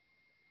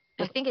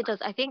 I Bec- think it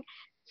does. I think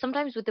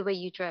sometimes with the way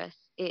you dress,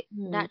 it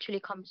Mm, naturally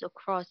comes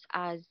across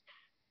as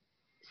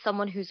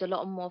someone who's a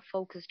lot more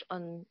focused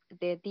on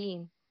their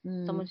deen,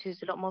 mm, someone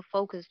who's a lot more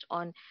focused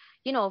on,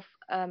 you know,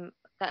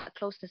 that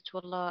closeness to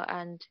Allah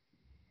and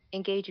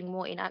engaging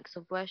more in acts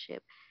of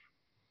worship.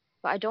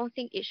 But I don't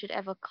think it should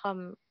ever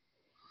come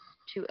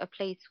to a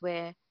place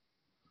where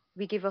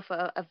we give off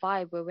a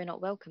vibe where we're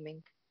not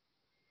welcoming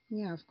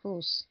yeah, of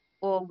course.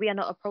 or we are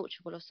not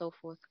approachable or so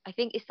forth. I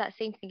think it's that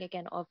same thing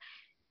again of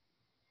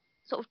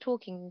sort of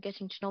talking and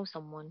getting to know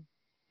someone.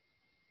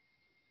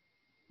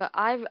 But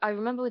I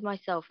remember with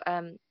myself,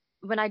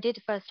 when I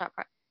did first start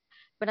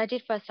when I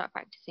did first start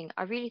practicing,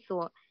 I really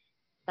thought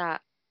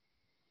that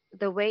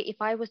the way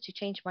if I was to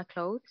change my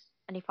clothes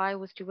and if I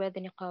was to wear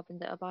the niqab and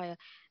the abaya,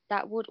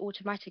 that would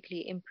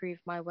automatically improve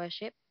my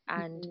worship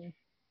and Mm,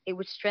 it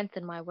would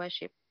strengthen my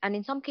worship. And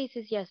in some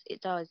cases, yes,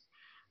 it does.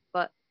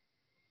 But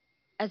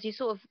as you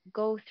sort of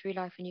go through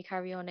life and you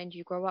carry on and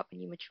you grow up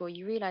and you mature,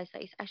 you realize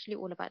that it's actually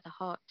all about the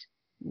heart,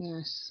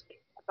 yes.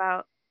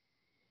 about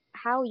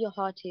how your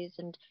heart is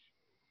and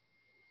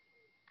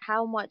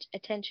how much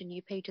attention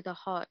you pay to the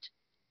heart.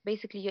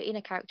 Basically, your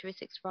inner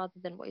characteristics rather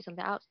than what is on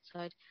the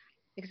outside.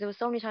 Because there were so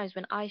many times when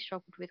I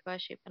struggled with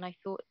worship and I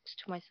thought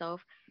to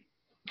myself,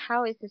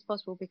 how is this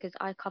possible? Because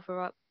I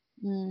cover up,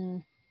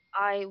 Mm,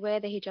 I wear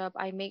the hijab,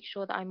 I make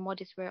sure that I'm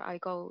modest where I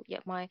go,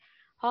 yet my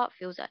heart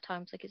feels at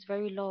times like it's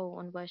very low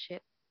on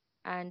worship.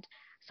 And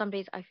some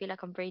days I feel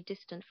like I'm very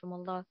distant from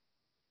Allah.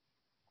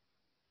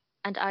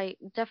 And I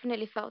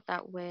definitely felt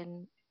that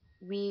when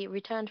we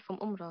returned from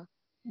Umrah.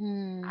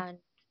 mm, And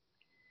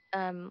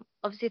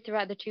obviously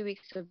throughout the 2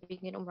 weeks of being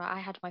in Umrah, I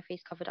had my face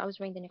covered. I was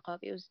wearing the niqab.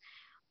 It was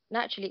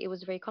naturally it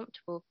was very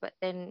comfortable. But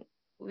then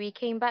we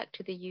came back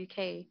to the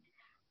UK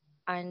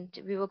and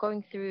we were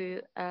going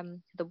through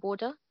the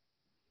border.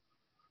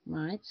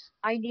 right.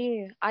 I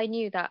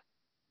knew that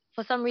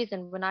for some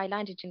reason when I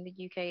landed in the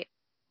UK,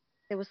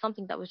 there was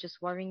something that was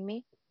just worrying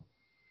me,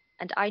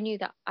 and I knew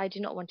that I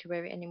did not want to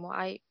wear it anymore.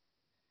 I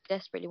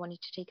desperately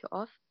wanted to take it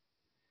off.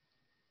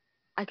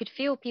 I could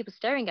feel people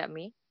staring at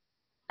me,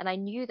 and I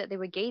knew that they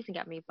were gazing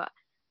at me, but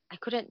I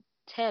couldn't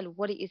tell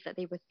what it is that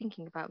they were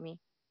thinking about me.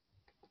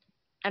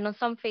 And on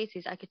some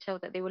faces, I could tell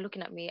that they were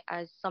looking at me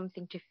as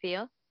something to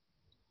fear,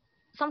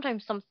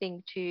 sometimes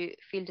something to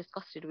feel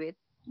disgusted with.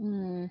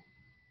 Mm,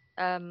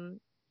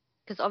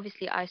 Because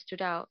obviously I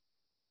stood out.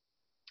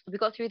 We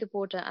got through the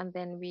border and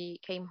then we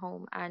came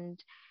home,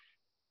 and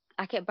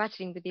I kept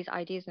battling with these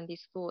ideas and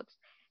these thoughts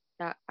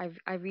that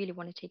I really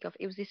want to take off.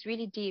 It was this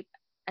really deep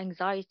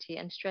anxiety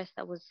and stress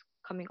that was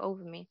coming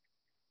over me.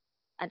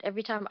 And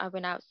every time I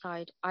went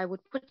outside, I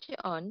would put it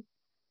on,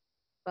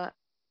 but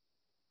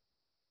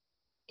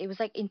it was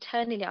like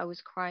internally I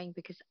was crying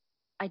because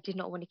I did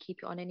not want to keep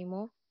it on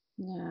anymore.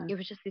 yeah. It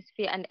was just this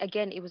fear. And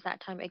again, it was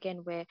that time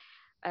again where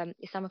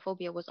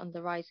Islamophobia was on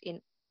the rise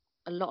in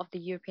a lot of the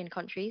European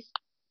countries.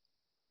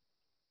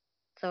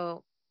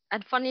 So,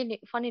 and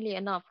funnily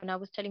enough, when I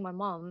was telling my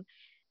mom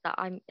that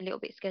I'm a little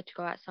bit scared to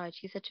go outside,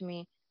 she said to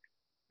me,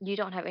 "You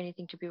don't have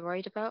anything to be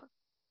worried about."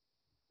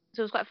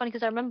 So it was quite funny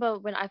because I remember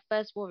when I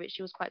first wore it,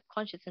 she was quite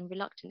conscious and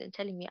reluctant and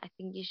telling me, "I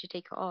think you should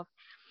take it off.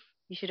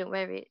 You shouldn't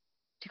wear it."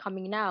 To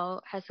coming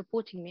now, her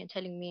supporting me and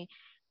telling me,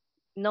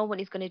 "No one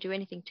is going to do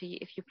anything to you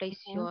if you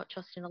place Mhm, your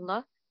trust in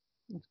Allah,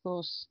 of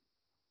course.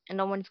 and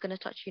no one is going to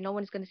touch you. No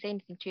one is going to say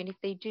anything to you. And if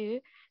they do,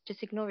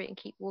 just ignore it and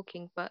keep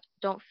walking, but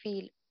don't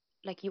feel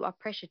like you are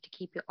pressured to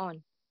keep it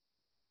on."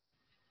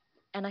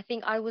 And I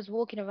think I was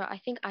walking around, I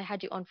think I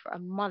had it on for a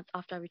month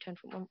after I returned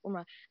from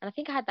Umrah. And I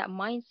think I had that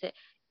mindset,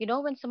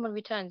 when someone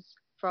returns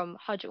from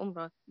Hajj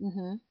Umrah,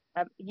 Mm-hmm.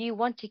 you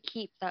want to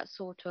keep that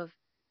sort of,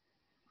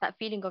 that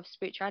feeling of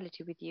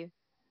spirituality with you,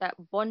 that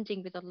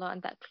bonding with Allah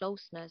and that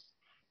closeness.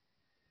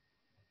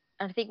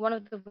 And I think one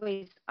of the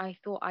ways I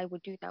thought I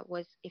would do that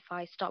was if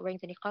I start wearing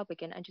the niqab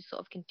again and just sort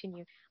of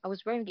continue. I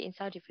was wearing it in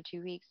Saudi for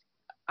 2 weeks.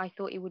 I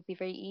thought it would be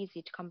very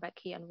easy to come back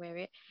here and wear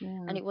it, Yeah.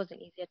 and it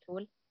wasn't easy at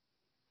all.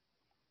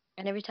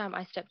 And every time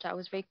I stepped out, I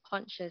was very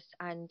conscious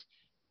and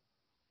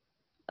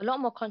a lot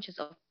more conscious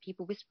of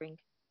people whispering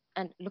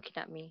and looking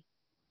at me,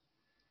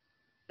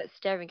 but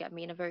staring at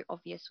me in a very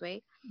obvious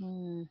way.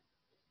 Mm.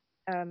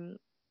 Um,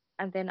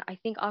 and then I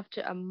think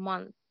after a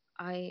month,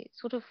 I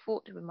sort of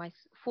fought with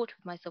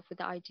myself with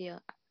the idea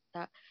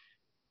that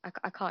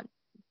I can't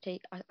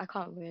I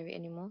can't wear it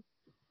anymore.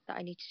 That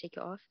I need to take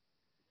it off.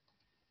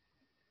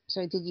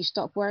 So did you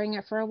stop wearing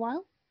it for a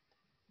while?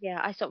 Yeah,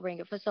 I stopped wearing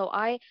it for so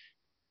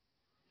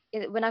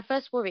when I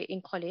first wore it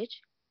in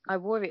college, I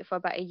wore it for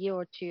about a year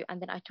or two,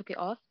 and then I took it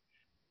off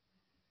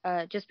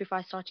just before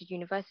I started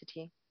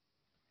university,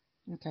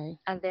 Okay.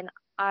 and then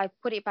I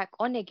put it back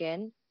on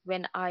again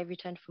when I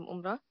returned from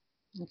Umrah,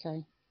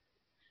 Okay.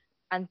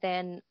 and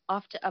then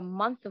after a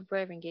month of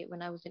wearing it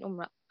when I was in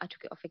Umrah, I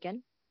took it off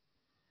again,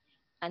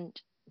 and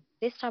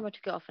this time I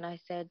took it off and I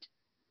said,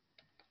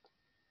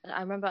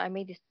 I remember I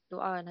made this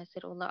dua and I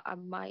said, Allah,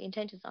 my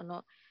intentions are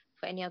not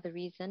for any other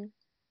reason,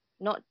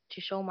 not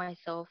to show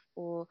myself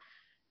or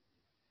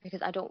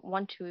because I don't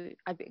want to,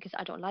 because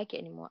I don't like it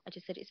anymore. I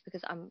just said it's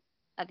because I'm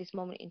at this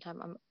moment in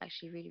time, I'm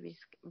actually really, really,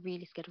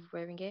 really scared of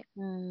wearing it,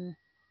 Mm.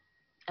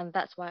 and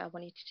that's why I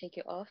wanted to take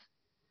it off.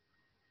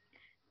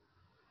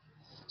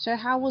 So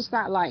how was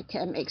that like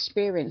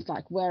experience,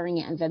 like wearing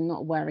it and then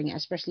not wearing it,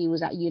 especially you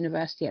was at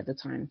university at the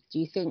time? Do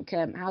you think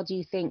how do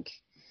you think?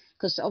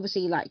 Because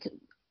obviously, like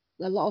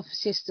a lot of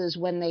sisters,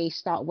 when they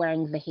start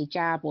wearing the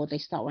hijab or they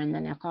start wearing the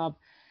niqab,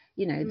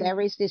 you know, Mm. there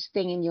is this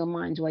thing in your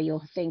mind where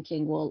you're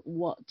thinking, well,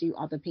 what do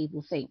other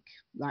people think?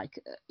 Like,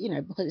 you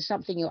know, because it's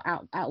something you're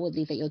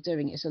outwardly that you're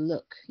doing. It's a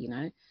look, you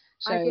know.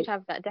 I So did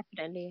have that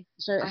definitely.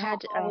 so I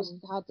had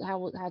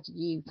how did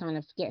you kind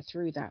of get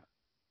through that?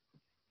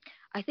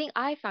 I think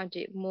I found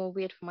it more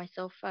weird for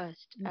myself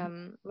first.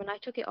 Hmm. When I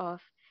took it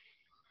off,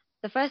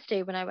 the first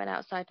day when I went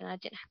outside and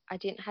I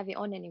didn't have it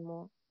on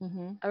anymore.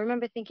 Hmm. I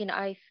remember thinking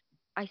I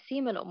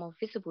seem a lot more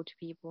visible to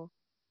people.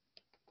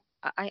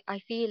 I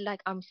feel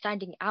like I'm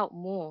standing out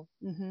more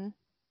Hmm.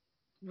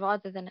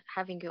 rather than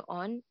having it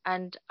on,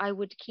 and I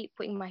would keep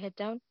putting my head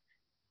down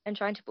and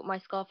trying to put my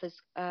scarf as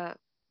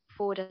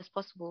forward as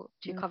possible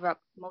to Mm. cover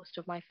up most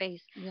of my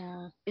face.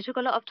 Yeah. It took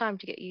a lot of time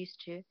to get used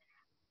to.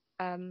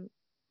 Um,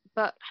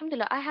 but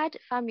alhamdulillah, I had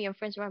family and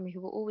friends around me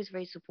who were always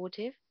very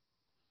supportive.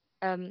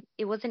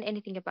 It wasn't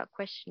anything about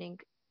questioning,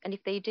 and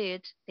if they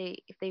did,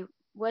 if they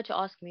were to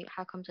ask me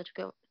how comes I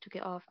took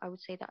it off, I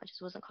would say that I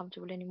just wasn't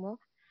comfortable anymore,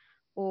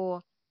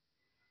 or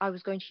I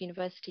was going to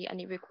university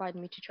and it required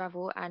me to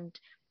travel, and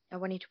I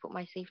wanted to put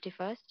my safety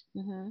first.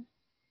 Hmm.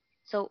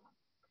 So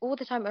all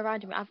the time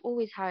around me, I've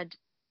always had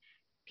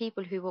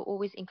people who were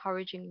always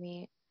encouraging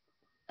me,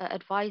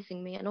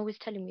 advising me, and always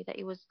telling me that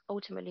it was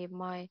ultimately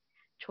my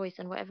choice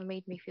and whatever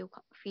made me feel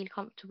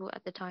comfortable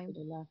at the time.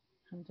 Alhamdulillah.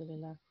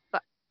 Alhamdulillah.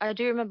 But I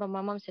do remember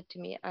my mom said to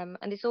me, and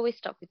this always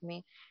stuck with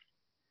me.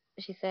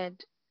 She said,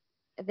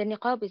 "The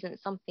niqab isn't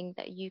something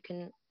that you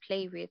can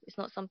play with. It's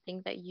not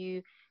something that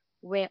you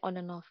wear on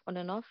and off, on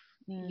and off.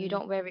 You Mm.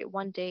 don't wear it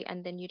one day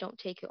and then you don't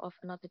take it off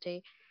another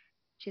day."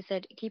 She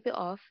said, "Keep it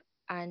off,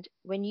 and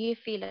when you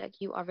feel like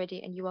you are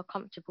ready and you are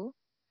comfortable,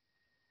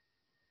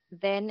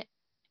 then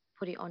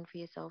put it on for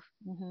yourself."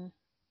 Hmm.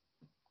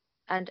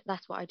 And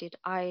that's what I did.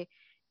 I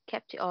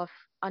kept it off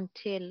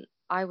until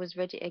I was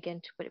ready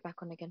again to put it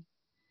back on again.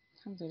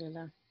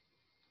 Alhamdulillah.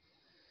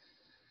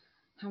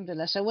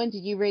 Alhamdulillah. So when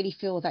did you really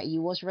feel that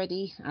you was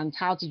ready, and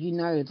how did you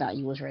know that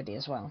you was ready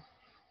as well?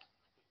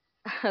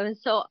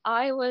 So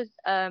I was,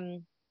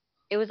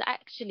 it was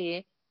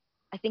actually,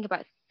 I think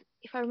about,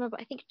 if I remember,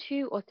 I think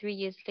 2 or 3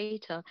 years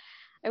later,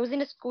 I was in a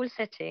school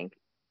setting,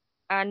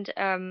 and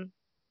I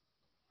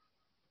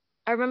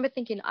remember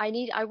thinking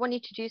I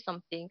wanted to do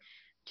something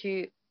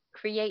to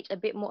create a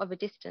bit more of a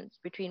distance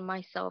between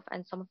myself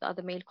and some of the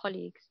other male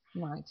colleagues.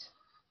 Right.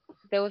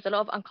 There was a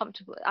lot of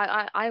uncomfortable.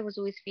 I was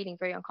always feeling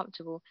very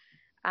uncomfortable,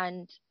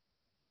 and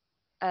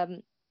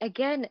um,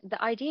 again,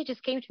 the idea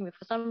just came to me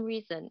for some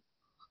reason.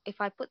 If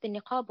I put the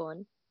niqab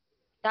on,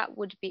 that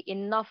would be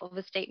enough of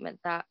a statement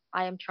that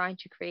I am trying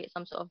to create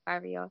some sort of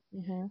barrier,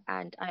 Hmm.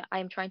 and I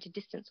am trying to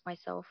distance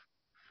myself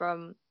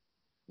from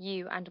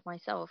you and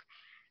myself.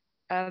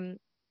 Um,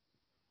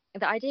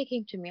 the idea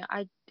came to me.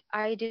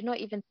 I did not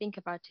even think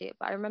about it,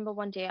 but I remember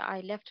one day I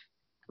left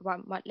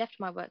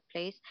my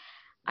workplace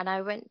and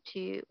I went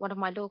to one of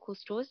my local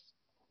stores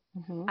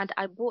Hmm. and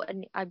I bought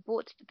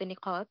the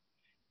niqab,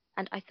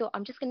 and I thought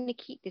I'm just going to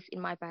keep this in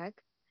my bag,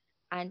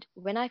 and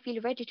when I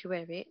feel ready to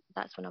wear it,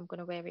 that's when I'm going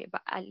to wear it.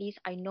 But at least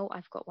I know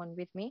I've got one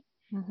with me.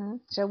 Hmm.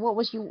 So what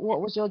was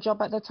your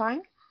job at the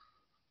time?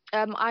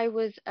 I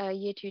was a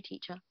year 2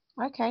 teacher,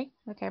 Okay.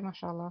 Okay.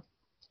 MashaAllah.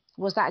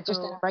 Was that just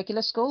in a so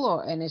regular school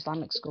or an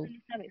Islamic it was school?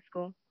 an Islamic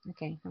school.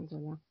 Okay.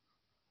 Alhamdulillah.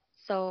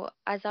 So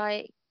as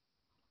I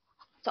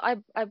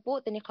I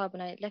bought the niqab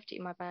and I left it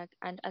in my bag.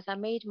 And as I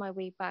made my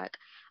way back,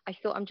 I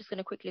thought I'm just going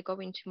to quickly go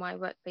into my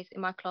workplace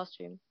in my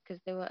classroom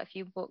because there were a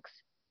few books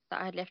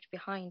that I had left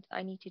behind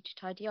I needed to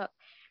tidy up.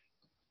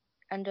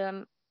 And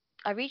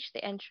I reached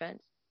the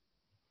entrance.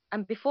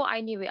 And before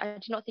I knew it, I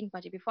did not think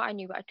about it. Before I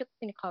knew it, I took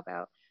the niqab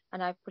out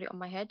and I put it on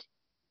my head.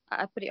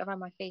 I put it around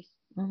my face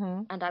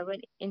Hmm. and I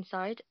went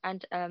inside.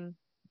 And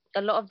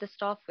A lot of the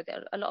staff were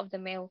there, a lot of the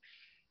male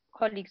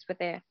colleagues were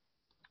there,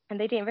 and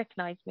they didn't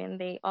recognize me, and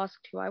they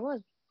asked who I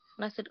was.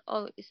 And I said,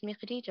 "Oh, it's me,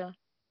 Khadija.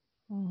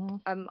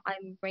 Mhm.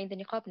 I'm wearing the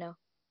niqab now."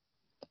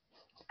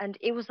 And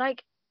it was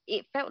like,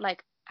 it felt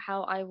like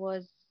how I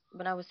was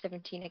when I was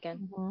 17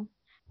 again. Mhm.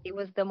 It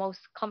was the most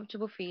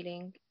comfortable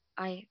feeling.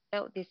 I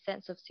felt this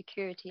sense of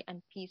security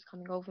and peace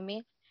coming over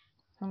me.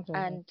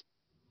 Alhamdulillah. And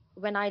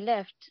when I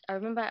left, I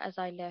remember as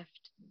I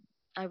left,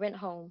 I went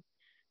home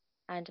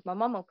and my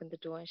mom opened the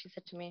door and she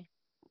said to me,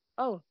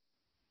 "Oh,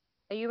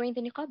 are you wearing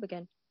the niqab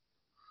again?"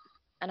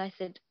 And I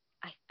said,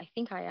 I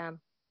think I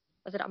am.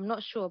 I said, "I'm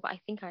not sure, but I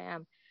think I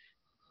am."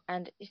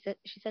 And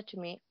she said to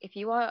me, "If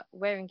you are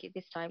wearing it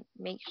this time,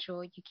 make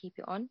sure you keep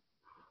it on.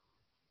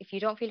 If you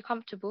don't feel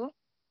comfortable,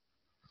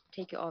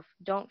 take it off.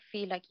 Don't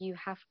feel like you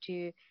have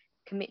to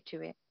commit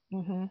to it."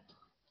 Mhm.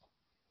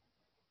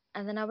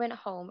 And then I went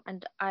home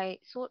and I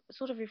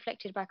sort of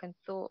reflected back and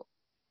thought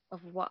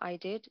of what I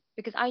did,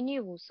 because I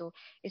knew also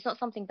it's not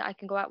something that I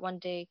can go out one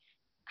day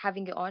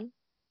having it on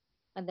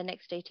and the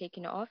next day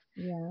taking it off.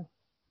 Yeah.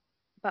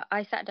 But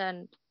I sat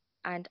down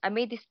and I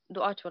made this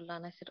dua to Allah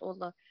and I said, "Oh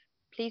Allah,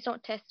 please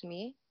don't test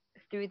me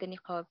through the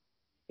niqab,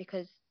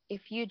 because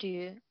if you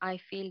do, I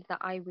feel that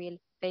I will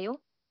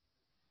fail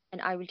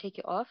and I will take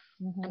it off,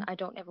 and Mhm. I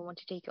don't ever want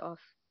to take it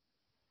off."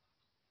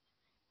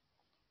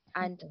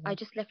 And I Alhamdulillah.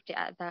 just left it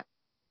at that.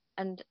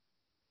 And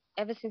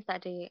ever since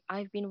that day,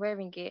 I've been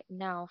wearing it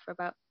now for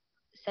about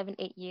 7,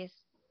 8 years.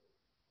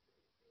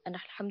 And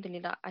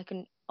Alhamdulillah, I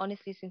can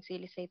honestly,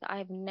 sincerely say that I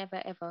have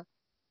never ever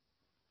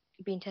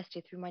been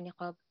tested through my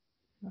niqab.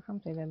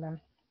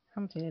 Alhamdulillah.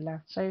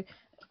 Alhamdulillah. So,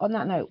 on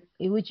that note,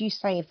 Alhamdulillah. would you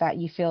say that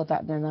you feel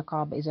that the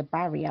niqab is a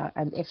barrier,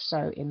 and if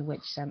so, in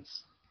which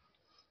sense?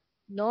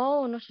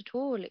 No, not at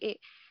all.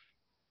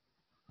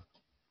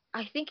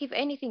 I think if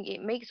anything,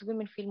 it makes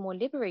women feel more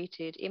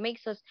liberated. It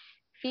makes us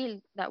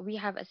feel that we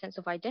have a sense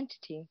of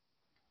identity.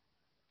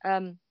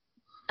 Um,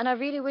 and I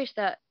really wish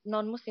that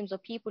non-Muslims or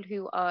people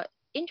who are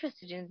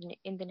interested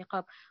in the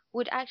niqab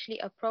would actually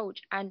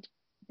approach and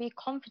be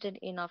confident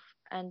enough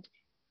and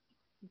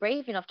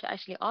brave enough to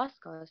actually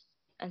ask us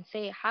and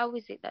say, how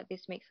is it that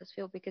this makes us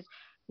feel? Because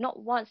not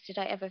once did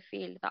I ever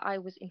feel that I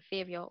was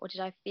inferior, or did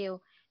I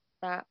feel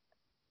that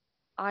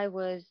I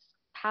was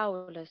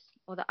powerless,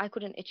 or that I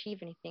couldn't achieve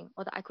anything,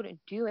 or that I couldn't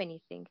do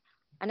anything.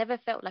 I never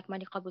felt like my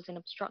niqab was an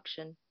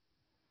obstruction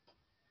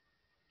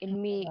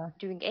in me Alhamdulillah.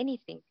 doing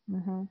anything.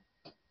 Mhm.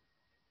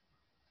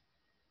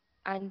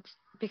 And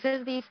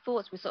because these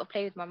thoughts would sort of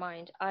play with my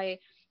mind, I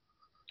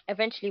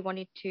eventually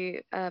wanted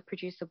to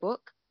produce a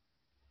book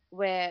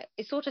where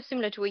it's sort of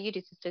similar to what you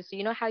did, sister. So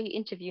you know how you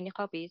interview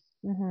niqabis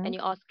Mhm. and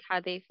you ask how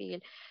they feel.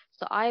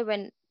 So I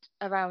went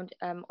around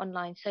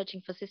online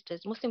searching for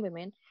sisters, Muslim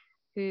women,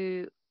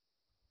 who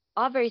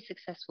are very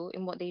successful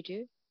in what they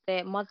do.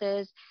 They're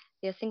mothers,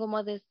 they're single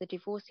mothers, they're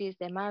divorcees,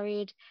 they're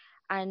married,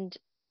 and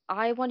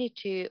I wanted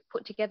to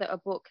put together a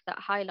book that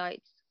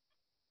highlights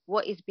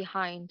what is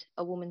behind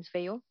a woman's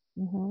veil.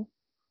 Mhm.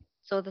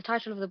 So the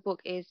title of the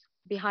book is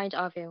Behind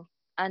Our Veil,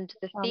 and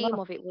the theme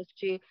Allah. of it was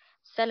to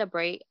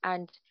celebrate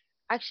and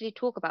actually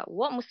talk about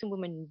what Muslim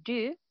women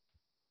do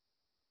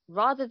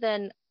rather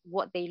than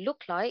what they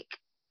look like,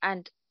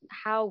 and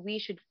how we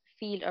should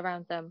feel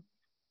around them.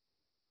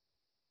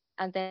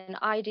 And then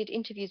I did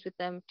interviews with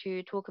them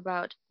to talk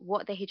about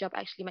what the hijab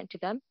actually meant to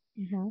them.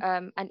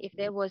 Mhm. And if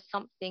there was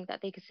something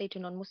that they could say to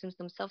non-Muslims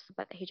themselves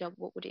about the hijab,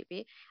 what would it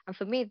be? And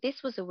for me,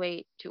 this was a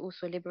way to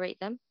also liberate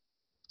them.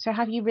 So,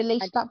 have you And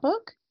released that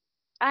book?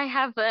 I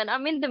haven't.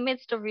 I'm in the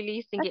midst of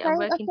releasing it. Okay. I'm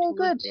working Okay.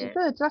 towards Good. it.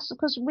 Good. That's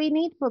because we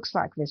need books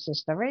like this,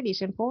 sister. Really,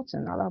 it's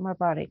important. Allah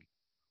Mubarak.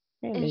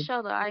 Really.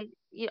 Inshallah,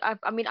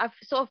 I mean, I've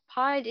sort of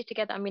piled it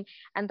together. I mean,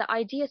 and the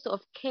idea sort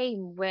of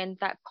came when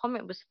that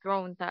comment was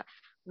thrown that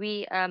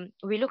we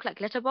look like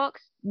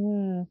letterbox.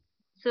 Mm.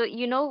 So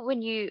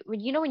when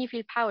you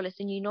feel powerless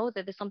and you know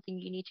that there's something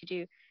you need to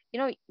do,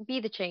 be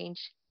the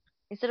change.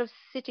 Instead of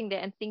sitting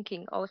there and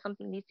thinking, oh,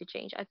 something needs to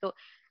change, I thought,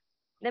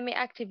 let me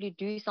actively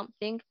do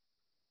something,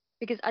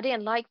 because I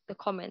didn't like the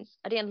comments.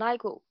 I didn't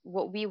like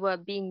what we were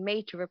being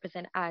made to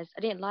represent as. I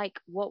didn't like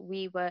what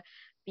we were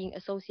being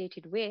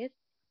associated with.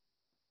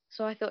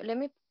 So I thought, let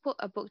me put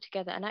a book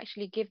together and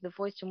actually give the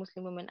voice to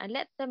Muslim women and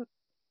let them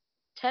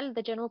tell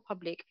the general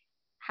public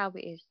how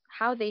it is,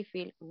 how they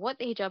feel, what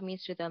the hijab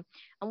means to them,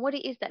 and what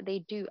it is that they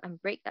do,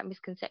 and break that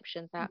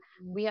misconception that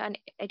we are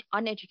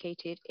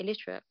uneducated,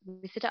 illiterate,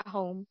 we sit at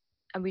home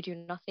and we do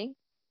nothing.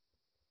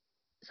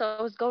 So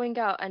I was going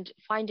out and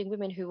finding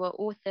women who were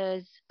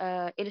authors,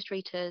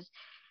 illustrators,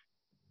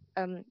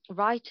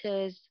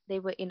 writers. They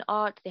were in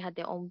art. They had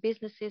their own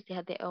businesses. They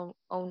had their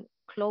own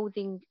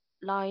clothing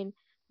line.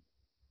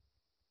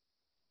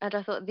 And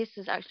I thought this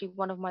is actually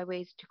one of my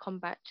ways to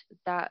combat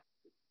that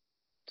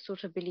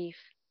sort of belief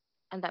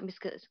and that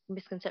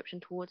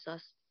misconception towards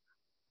us.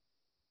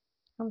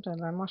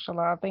 Alhamdulillah,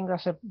 mashallah. I think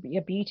that's a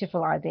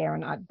beautiful idea,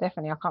 and I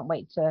can't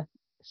wait to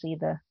see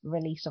the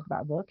release of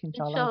that book,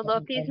 inshallah, and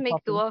Inshallah, please get a make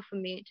copy. dua for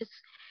me. It just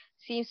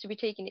seems to be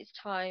taking its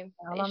time.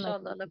 But Allah make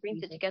inshallah, it Allah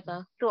brings it easy.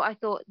 together. So I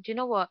thought, do you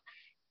know what?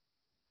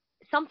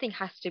 something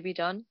has to be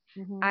done.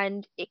 Mm-hmm.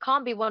 And it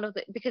can't be one of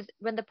the, because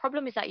when the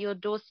problem is at your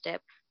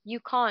doorstep, you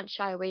can't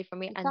shy away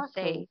from it and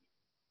Exactly. say,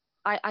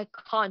 I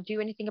can't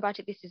do anything about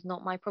it. This is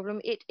not my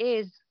problem. It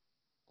is.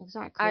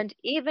 Exactly. And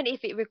even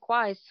if it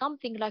requires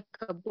something like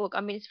a book, I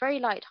mean, it's very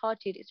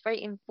light-hearted, it's very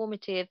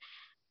informative.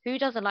 Who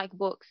doesn't like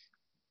books?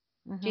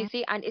 Do you Mm-hmm.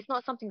 see? And it's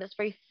not something that's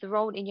very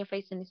thrown in your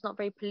face, and it's not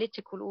very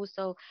political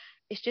also.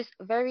 It's just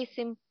very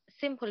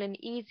simple and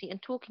easy,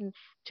 and talking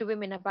to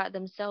women about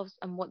themselves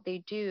and what they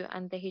do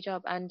and the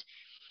hijab. And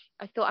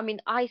I thought, I mean,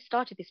 I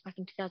started this back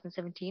in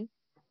 2017,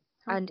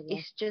 and Alhamdulillah.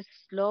 it's just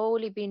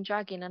slowly been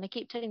dragging. And I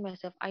keep telling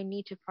myself I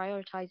need to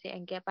prioritize it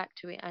and get back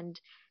to it and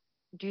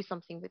do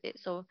something with it.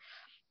 So,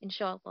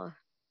 inshallah,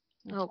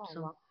 I hope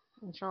so. Inshallah.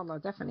 Inshallah,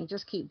 definitely.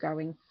 Just keep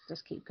going.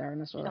 Just keep going.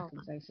 That's all I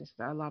can Inshallah. say,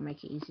 sister. Allah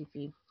make it easy for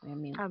you. I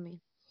mean, I mean,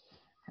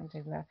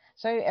 alhamdulillah.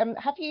 So,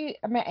 have you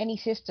met any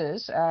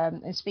sisters?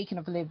 And speaking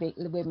of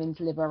women's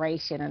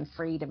liberation and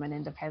freedom and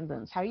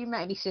independence, have you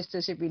met any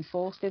sisters who've been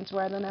forced into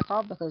wearing the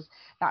niqab? Because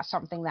that's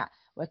something that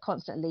we're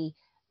constantly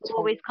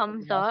told always in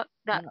comes the West. up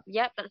that, Yeah.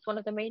 yep, that's one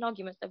of the main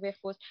arguments that we're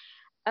forced.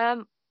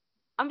 Um,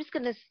 I'm just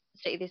gonna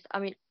say this. I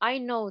mean, I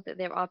know that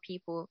there are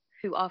people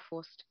who are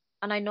forced,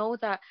 and I know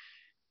that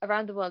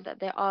around the world that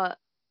there are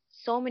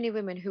so many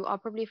women who are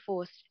probably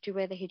forced to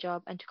wear the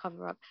hijab and to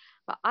cover up.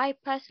 But I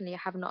personally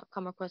have not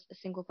come across a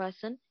single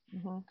person.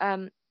 Mm-hmm.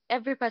 Um,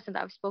 every person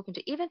that I've spoken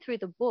to, even through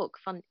the book,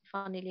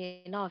 funnily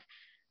enough,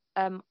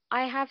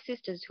 I have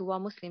sisters who are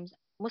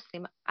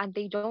Muslim, and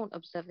they don't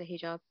observe the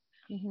hijab.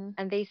 Mm-hmm.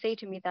 And they say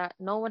to me that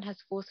no one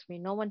has forced me,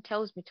 no one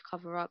tells me to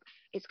cover up.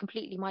 It's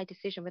completely my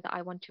decision whether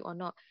I want to or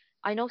not.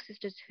 I know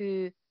sisters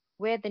who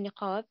wear the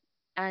niqab,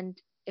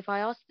 and if I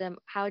ask them,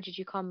 how did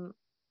you come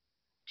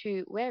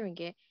to wearing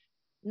it?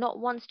 Not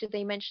once do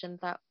they mention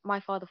that my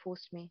father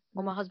forced me,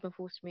 or my husband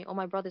forced me, or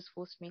my brothers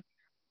forced me.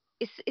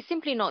 It's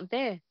simply not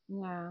there.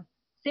 Yeah.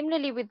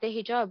 Similarly with the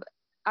hijab,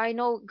 I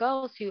know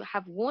girls who have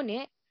worn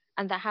it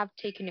and that have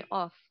taken it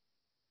off,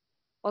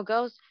 or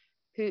girls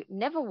who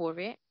never wore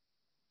it,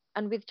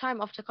 and with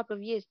time, after a couple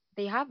of years,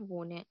 they have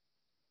worn it.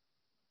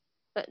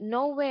 But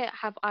nowhere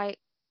have I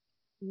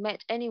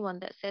met anyone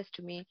that says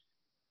to me,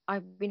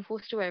 I've been forced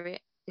to wear it,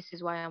 this is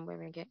why I'm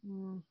wearing it.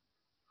 Mm.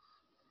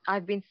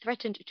 I've been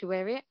threatened to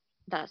wear it,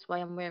 that's why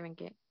I'm wearing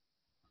it.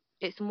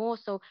 It's more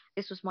so,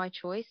 this was my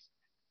choice.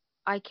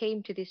 I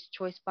came to this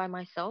choice by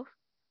myself.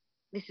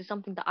 This is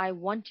something that I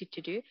wanted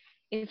to do.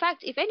 In fact,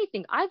 if anything,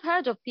 I've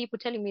heard of people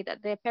telling me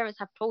that their parents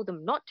have told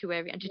them not to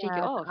wear it and to take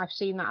it Yeah, off. I've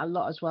seen that a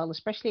lot as well,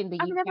 especially in the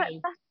I've never,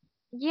 UK. that's,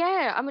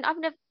 yeah, I mean, I've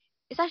never,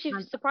 it's actually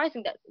And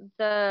surprising that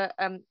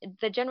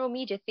the general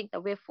media think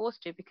that we're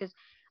forced to, because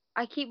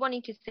I keep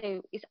wanting to say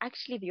it's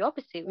actually the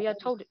opposite. We are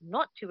it is. told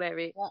not to wear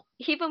it, Yeah,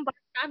 even by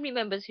family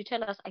members who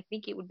tell us, I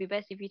think it would be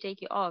best if you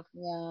take it off.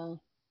 yeah.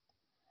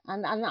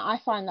 And I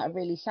find that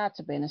really sad,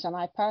 to be honest. And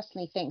I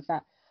personally think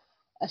that,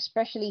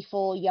 especially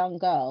for young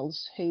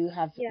girls who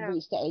have Yeah.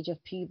 reached the age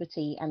of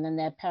puberty, and then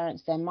their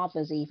parents, their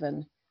mothers,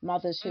 even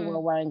mothers who are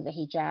Mm. wearing the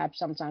hijab,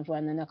 sometimes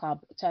wearing the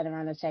niqab, turn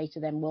around and say to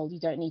them, well, you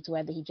don't need to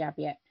wear the hijab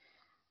yet.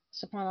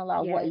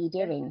 SubhanAllah, what are Yeah, you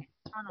yeah. doing?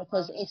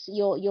 Because SubhanAllah. it's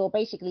you're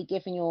basically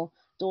giving your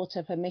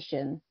daughter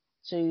permission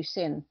to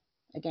sin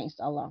against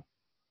Allah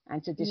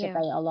and to Yeah,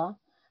 disobey Allah.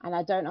 And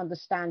I don't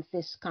understand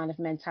this kind of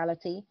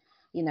mentality,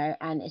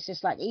 and it's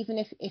just like, even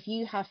if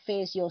you have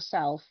fears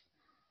yourself,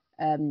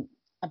 um,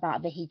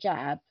 about the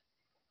hijab,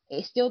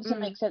 it still doesn't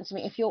mm, make sense to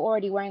me. If you're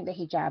already wearing the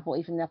hijab or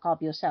even the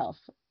niqab yourself,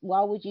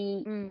 why would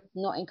you mm,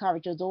 not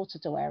encourage your daughter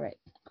to wear it?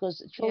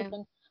 Because yeah,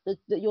 children,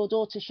 your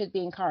daughter should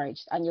be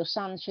encouraged, and your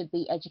son should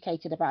be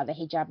educated about the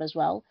hijab as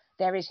well.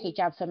 There is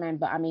hijab for men,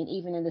 but I mean,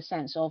 even in the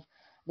sense of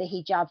the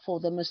hijab for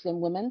the Muslim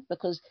women,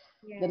 because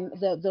yeah,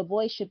 the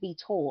boys should be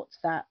taught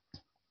that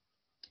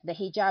the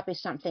hijab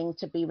is something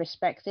to be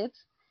respected,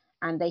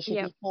 and they should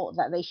yeah, be taught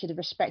that they should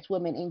respect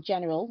women in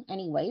general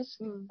anyways,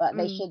 but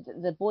mm,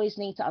 the boys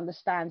need to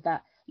understand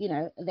that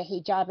the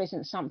hijab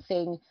isn't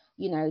something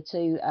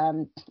to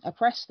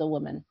oppress the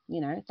woman.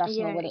 That's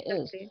not yeah, what it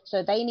is. exactly.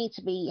 So they need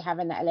to be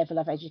having that level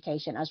of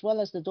education as well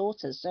as the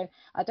daughters. So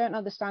I don't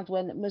understand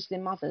when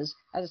Muslim mothers,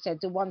 as I said,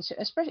 the ones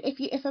especially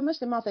if a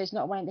Muslim mother is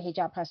not wearing the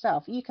hijab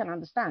herself, you can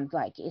understand,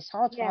 like, it's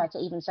hard for Yeah, her to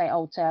even say,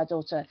 oh, to her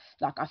daughter,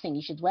 like, I think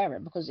you should wear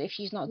it, because if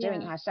she's not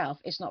doing yeah, it herself,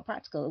 it's not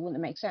practical. It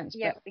wouldn't make sense.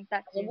 yeah, But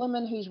as a exactly.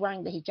 woman who's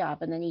wearing the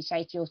hijab, and then you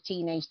say to your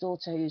teenage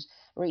daughter who's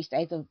reached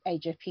the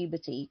age of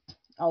puberty,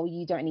 oh,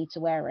 you don't need to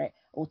wear it,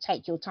 or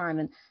take your time,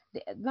 and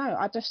no,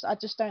 I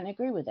just don't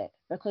agree with it,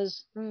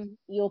 because Mm,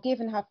 you're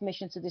giving her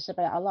permission to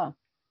disobey Allah.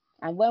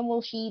 And when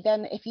will she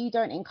then, if you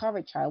don't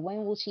encourage her,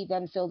 when will she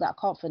then feel that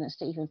confidence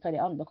to even put it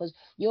on? Because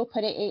you're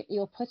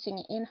putting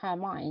it in her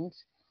mind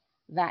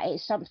that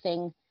it's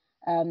something,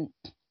 um,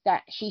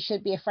 that she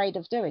should be afraid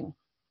of doing.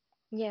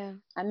 yeah,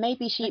 And I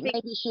think,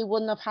 maybe she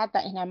wouldn't have had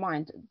that in her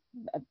mind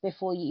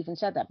before you even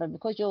said that, but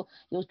because you're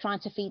trying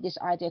to feed this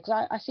idea,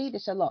 because I see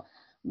this a lot.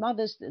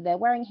 Mothers, they're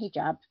wearing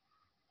hijab,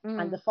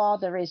 and the mm,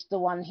 father is the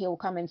one, he'll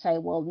come and say,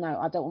 well, no,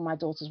 I don't want my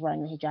daughters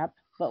wearing the hijab.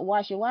 But why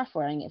is your wife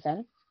wearing it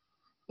then?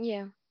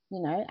 yeah,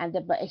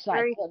 but it's like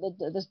Very.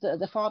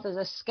 the fathers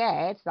are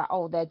scared that,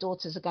 oh, their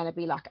daughters are going to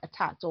be like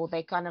attacked, or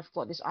they kind of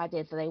got this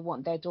idea that they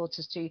want their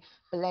daughters to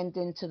blend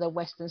into the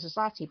Western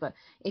society. But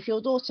if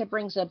your daughter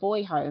brings a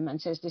boy home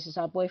and says this is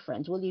her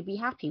boyfriend, will you be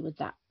happy with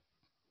that?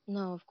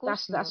 No, of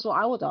That's course that's not.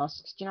 what I would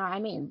ask. Do you know what I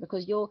mean?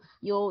 Because you're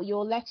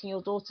letting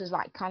your daughters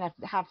like kind of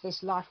have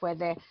this life where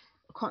they're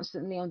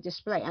constantly on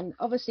display. And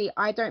obviously,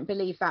 I don't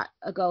believe that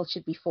a girl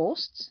should be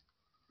forced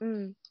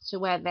Mm. to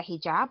wear the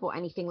hijab or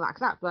anything like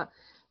that. But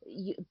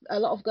a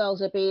lot of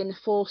girls are being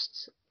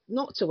forced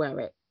not to wear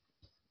it.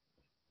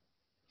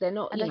 They're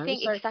not, And I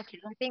think So exactly.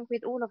 I think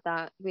with all of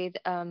that, with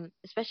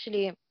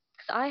especially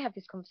because I have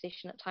this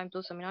conversation at times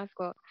also. I mean, I've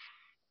got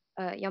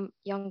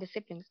younger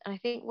siblings, and I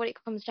think what it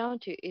comes down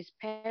to is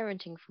parenting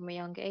from a young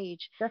age.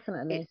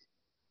 It's definitely.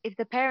 if the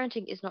parenting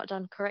is not done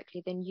correctly,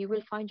 then you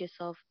will find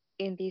yourself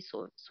in these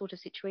sort of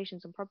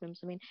situations and problems.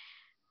 I mean,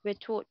 we're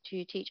taught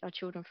to teach our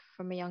children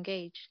from a young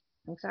age,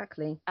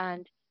 Exactly.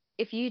 and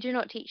if you do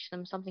not teach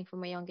them something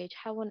from a young age,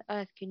 how on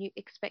earth can you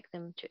expect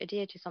them to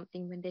adhere to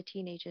something when they're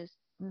teenagers?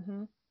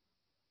 Mhm.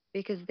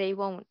 Because they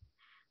won't.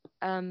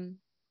 Um,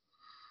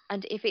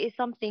 and if it is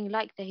something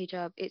like the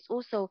hijab, it's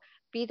also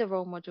be the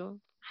role model,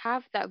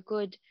 have that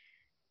good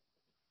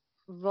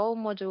role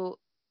model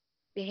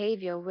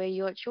behavior where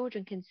your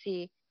children can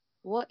see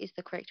what is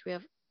the correct way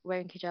of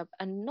wearing hijab,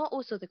 and not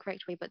also the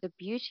correct way but the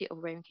beauty of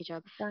wearing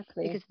hijab,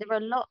 Exactly. because there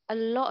are a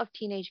lot of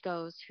teenage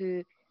girls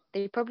who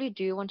they probably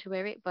do want to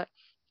wear it, but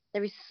there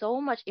is so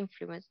much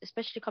influence,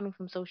 especially coming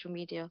from social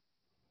media,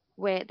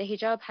 where the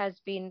hijab has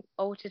been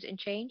altered and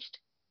changed,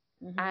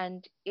 Mhm.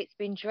 and it's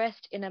been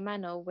dressed in a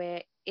manner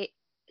where it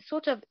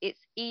sort of it's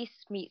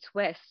east meets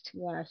west.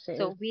 Yes, it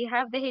is. So we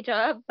have the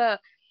hijab, but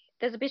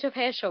there's a bit of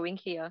hair showing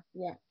here,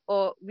 Yeah.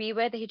 or we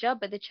wear the hijab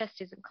but the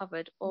chest isn't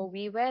covered, or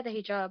we wear the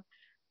hijab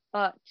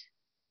but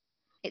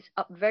it's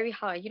up very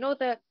high. You know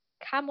the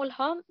camel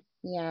hump,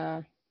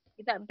 Yeah.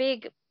 that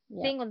big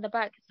Yeah. thing on the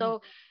back. Mm.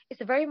 So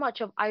it's very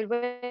much of I'll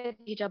wear the hijab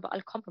but I'll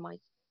compromise.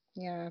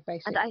 Yeah.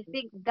 And I Basically.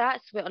 think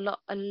that's where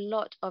a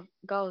lot of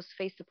girls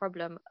face the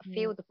problem,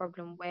 Mm. feel the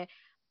problem, where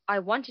I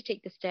want to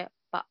take the step,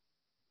 but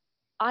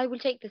I will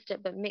take the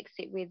step but mix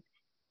it with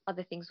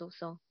other things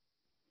also.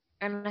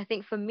 And I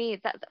think for me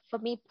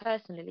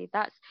personally,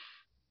 that's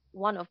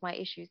one of my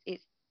issues.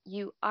 It's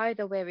you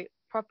either wear it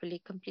properly,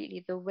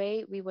 completely the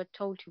way we were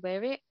told to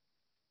wear it,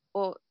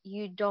 or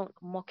you don't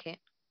mock it.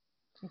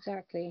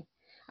 Exactly.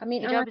 I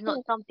mean, and I Hijab is not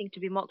think something to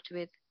be mocked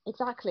with.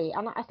 exactly,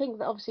 and I think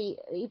that obviously,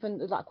 even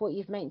like what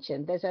you've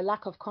mentioned, there's a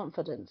lack of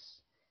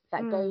confidence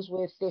that Mm, goes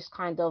with this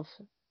kind of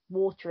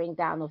watering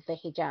down of the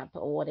hijab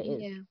or what it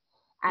is. yeah,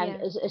 And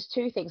yeah. as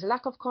two things, a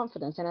lack of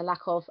confidence and a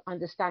lack of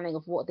understanding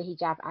of what the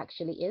hijab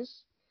actually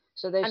is.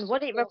 So those And two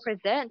what it things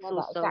represents together,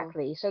 also.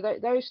 exactly. So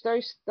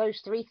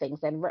those three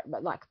things then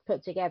like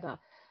put together,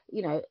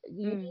 you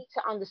Mm, need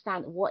to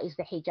understand what is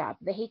the hijab.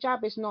 The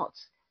hijab is not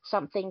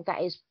something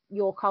that is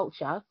your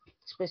culture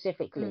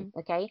specifically. mm,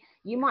 Okay,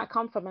 you yeah, might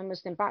come from a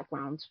Muslim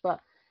background, but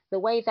the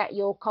way that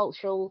your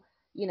cultural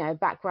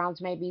background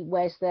maybe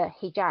wears the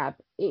hijab,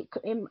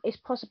 it's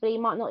possibly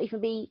might not even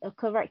be a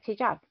correct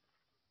hijab.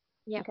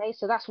 yeah, Okay,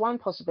 so that's one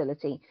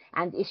possibility,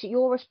 and it's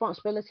your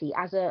responsibility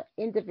as an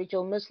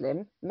individual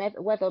Muslim,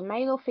 whether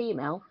male or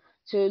female,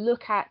 to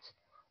look at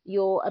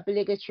your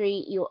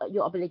obligatory your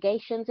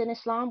obligations in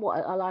Islam,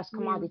 what Allah has mm,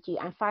 commanded you,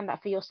 and find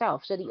that for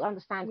yourself, so that you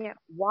understand yeah,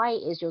 why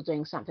it is you're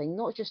doing something,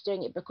 not just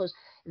doing it because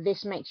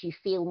this makes you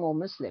feel more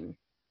Muslim.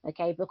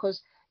 Okay,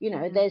 because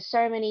yeah, there's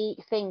so many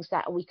things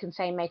that we can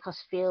say make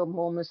us feel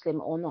more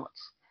Muslim or not.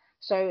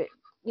 So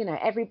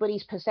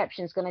everybody's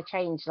perception is going to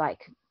change,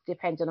 like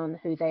depending on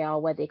who they are,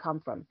 where they come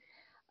from.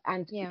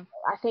 And yeah,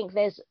 I think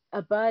there's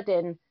a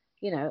burden,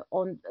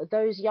 on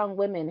those young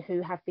women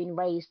who have been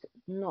raised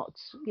not,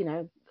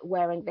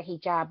 wearing the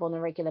hijab on a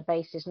regular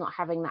basis, not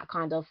having that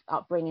kind of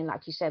upbringing,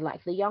 like you said,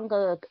 like the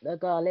younger a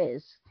girl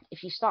is, if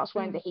she starts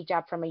wearing the mm.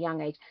 hijab from a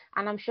young age,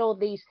 and I'm sure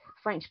these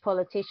French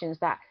politicians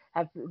that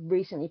have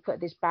recently put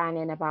this ban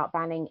in about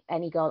banning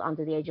any girl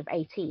under the age of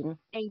 18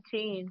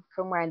 18.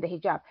 from wearing the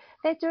hijab.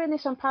 They're doing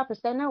this on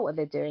purpose. They know what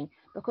they're doing,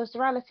 because the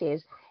reality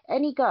is,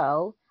 any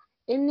girl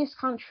in this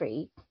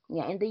country,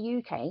 yeah, in the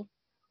UK,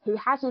 who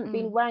hasn't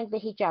been Mm. wearing the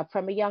hijab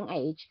from a young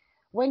age,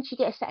 when she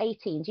gets to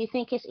 18, do you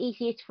think it's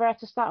easier for her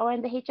to start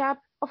wearing the hijab?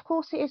 Of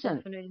course it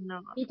isn't. Definitely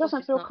not. Of She course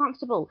doesn't it's feel not.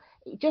 comfortable,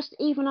 just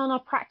even on a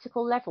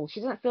practical level. She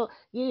doesn't feel,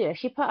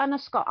 she put on a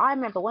scarf. I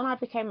remember when I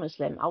became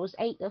Muslim, I was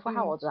how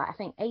Mm. old was I? I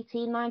think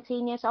 18,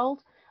 19 years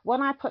old.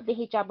 When I put the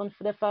hijab on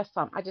for the first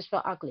time, I just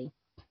felt ugly.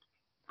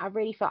 I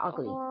really felt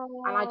ugly,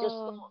 and I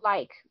just Oh, thought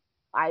like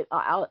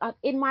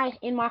in my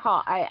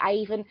heart,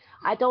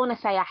 I don't want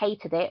to say I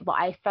hated it, but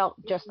I felt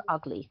just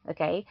ugly.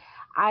 Okay,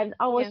 and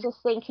I was yeah,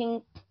 just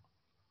thinking,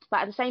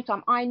 but at the same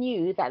time, I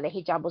knew that the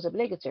hijab was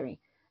obligatory.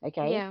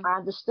 Okay, yeah. I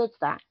understood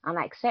that and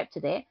I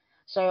accepted it.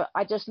 So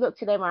I just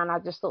looked at them and I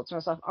just thought to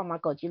myself, oh my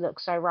God, you look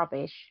so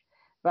rubbish,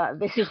 but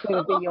this is going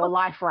to be your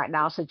life right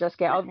now, so just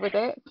get on with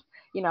it.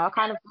 I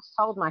kind of just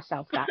told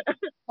myself that.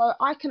 So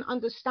I can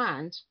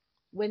understand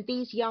when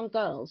these young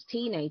girls,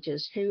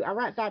 teenagers who are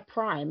at their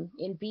prime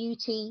in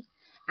beauty,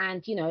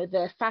 and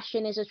the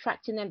fashion is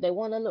attracting them, they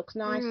want to look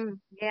nice,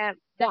 Yeah,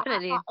 that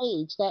at definitely. that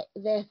age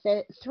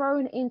they're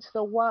thrown into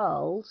the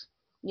world,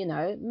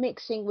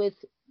 mixing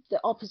with the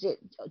opposite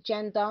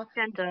gender,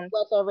 Gender.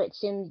 whether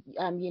it's in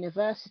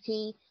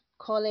university,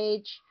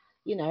 college,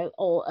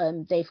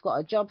 or they've got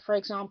a job, for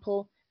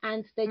example,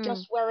 and they're Mm,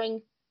 just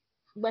wearing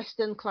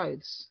Western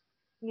clothes.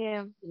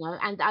 yeah.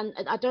 And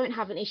I don't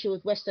have an issue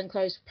with Western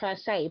clothes per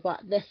se,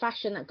 but the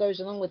fashion that goes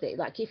along with it.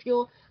 Like if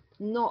you're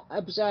not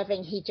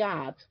observing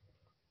hijab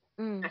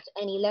Mm, at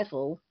any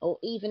level, or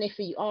even if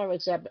you are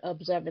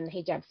observing the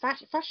hijab,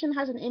 fashion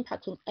has an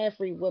impact on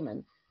every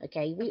woman.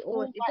 Okay, we of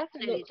course, all it like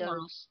to look definitely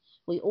does. nice.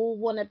 We all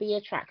want to be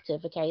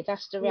attractive. Okay,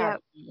 that's the Yeah,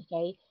 reality.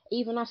 Okay,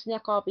 even us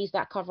niqabis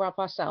that cover up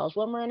ourselves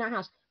when we're in our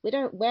house, we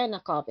don't wear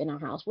niqab in our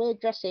house. We're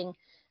dressing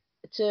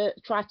to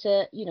try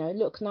to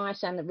look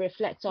nice and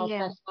reflect our yeah,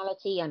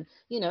 personality, and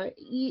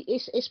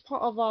it's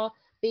part of our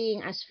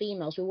being as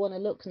females. We want to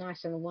look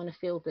nice and we want to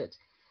feel good,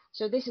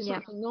 so this is yeah.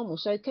 something normal.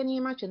 So can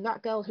you imagine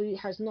that girl who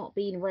has not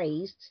been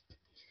raised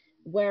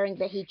wearing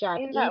the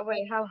hijab, In that even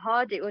way, how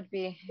hard it would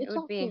be. It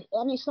would be. exactly?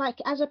 And it's like,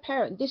 as a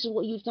parent, this is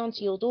what you've done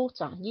to your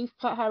daughter. You've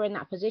put her in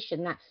that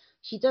position that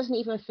she doesn't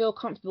even feel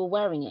comfortable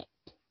wearing it.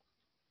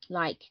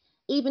 Like,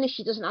 even if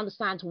she doesn't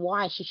understand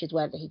why she should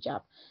wear the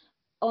hijab,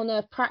 on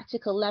a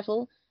practical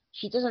level,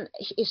 she doesn't,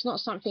 it's not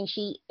something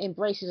she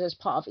embraces as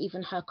part of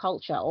even her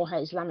culture or her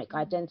Islamic Mm,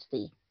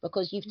 identity,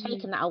 because you've mm,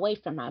 taken that away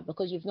from her,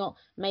 because you've not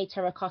made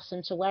her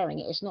accustomed to wearing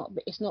it.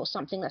 It's not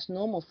something that's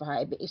normal for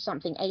her. It's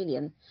something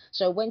alien.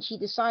 So when she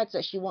decides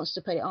that she wants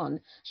to put it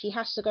on, she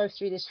has to go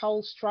through this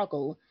whole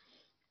struggle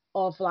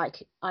of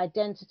like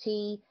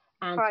identity,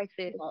 and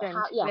crisis how,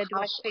 and yeah, where do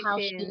I fit how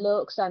she in?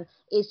 looks, and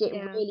is it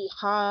Yeah. really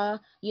her,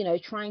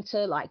 trying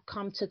to like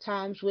come to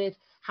terms with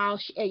how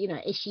she,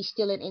 is she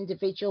still an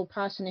individual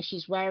person if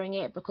she's wearing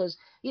it, because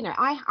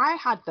I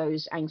had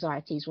those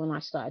anxieties when I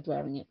started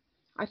wearing it.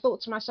 I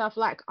thought to myself,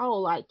 like, oh,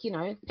 like,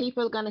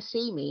 people are going to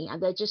see me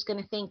and they're just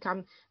going to think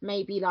I'm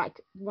maybe like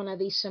one of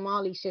these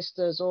Somali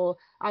sisters, or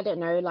I don't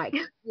know, like, do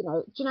you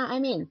know what I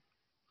mean?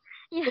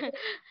 Yeah.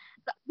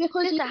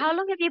 Because Sister, how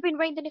long have you been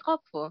wearing the niqab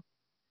for?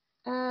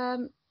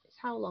 it's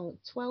how long?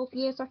 12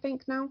 years, I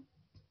think now.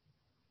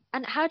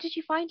 And how did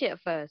you find it at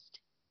first?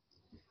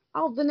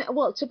 Oh,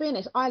 well, to be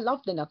honest, I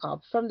loved the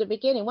niqab from the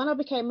beginning. When I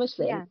became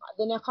Muslim, Yeah,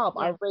 the niqab,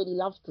 I yeah, really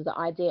loved the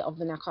idea of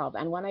the niqab.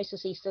 And when I used to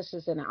see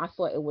sisters in it, I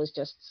thought it was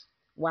just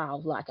wow,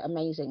 like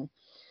amazing.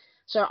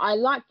 So I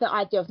liked the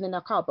idea of the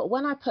niqab. But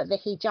when I put the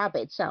hijab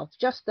itself,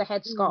 just the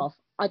mm, headscarf,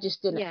 I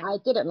just didn't. yeah, I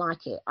didn't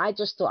like it. I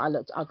just thought I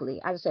looked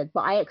ugly, as I said.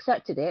 But I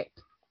accepted it.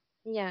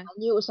 yeah, I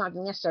knew it was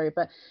something necessary,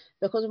 but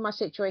because of my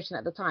situation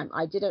at the time,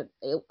 I didn't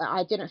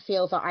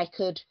feel that I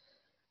could.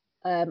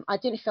 I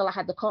didn't feel I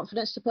had the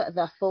confidence to put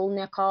the full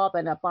niqab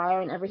and a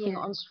abaya and everything yeah,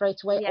 on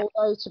straight away. yeah,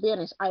 Although, to be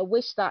honest, I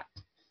wish that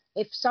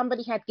if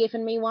somebody had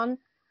given me one,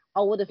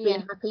 I would have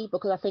been yeah. happy,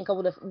 because I think I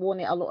would have worn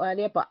it a lot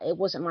earlier. But it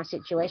wasn't my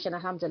situation.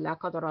 Alhamdulillah,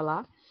 qadar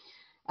Allah.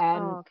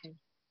 Oh, Um, okay,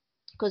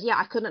 because yeah,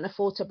 I couldn't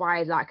afford to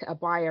buy like a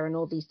buyer and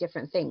all these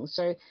different things.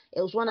 So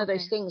it was one of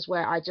those okay. things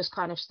where I just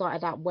kind of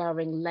started out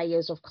wearing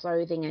layers of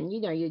clothing, and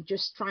you're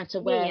just trying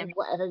to Yeah, wear yeah,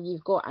 whatever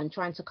you've got and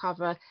trying to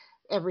cover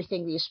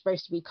everything that you're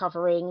supposed to be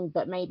covering,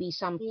 but maybe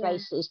some yeah,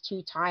 place is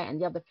too tight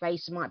and the other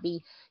place might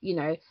be, you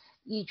know,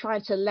 you try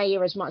to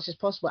layer as much as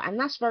possible, and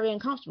that's very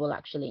uncomfortable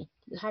actually.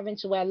 Having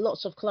to wear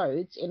lots of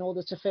clothes in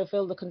order to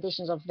fulfill the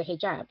conditions of the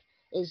hijab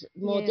is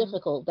more yeah,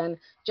 difficult than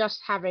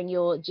just having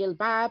your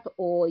jilbab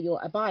or your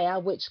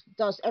abaya, which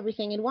does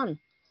everything in one,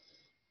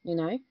 you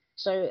know.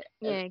 So,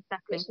 yeah,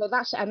 exactly.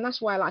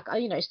 that's why, like,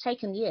 it's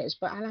taken years,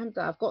 but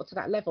alhamdulillah, I've got to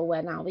that level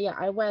where now, yeah,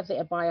 I wear the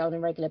abaya on a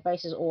regular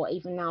basis, or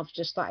even now I've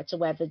just started to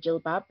wear the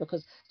jilbab,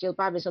 because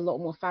jilbab is a lot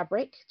more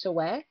fabric to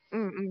wear.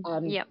 Mm-mm.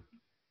 Um, Yeah,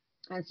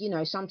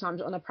 and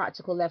sometimes on a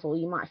practical level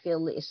you might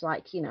feel that it's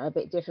like a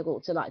bit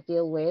difficult to like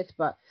deal with,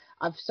 but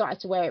I've started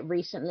to wear it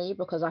recently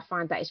because I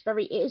find that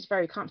it is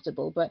very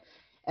comfortable. But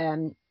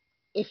um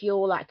if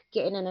you're like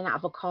getting in and out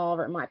of a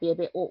car, it might be a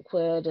bit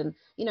awkward, and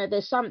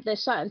there's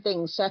certain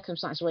things,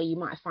 circumstances where you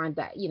might find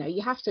that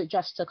you have to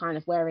adjust to kind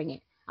of wearing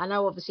it. I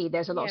know obviously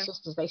there's a lot of yeah,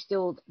 sisters, they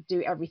still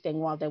do everything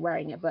while they're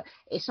wearing it, but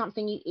it's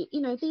something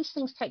these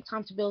things take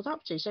time to build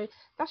up to. So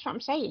that's what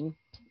I'm saying.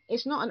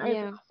 It's not an yeah.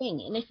 overnight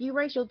thing. And if you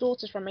raise your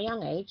daughters from a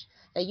young age,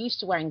 they're used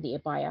to wearing the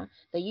abaya,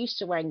 they're used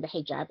to wearing the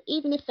hijab,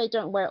 even if they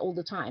don't wear it all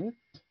the time,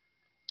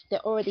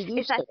 they're already It's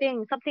used to that it.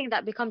 thing, something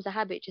that becomes a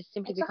habit just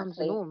simply becomes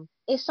the Exactly. norm.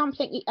 It's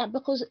something,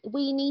 because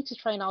we need to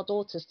train our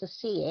daughters to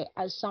see it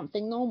as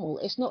something normal.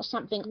 It's not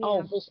something, Yeah,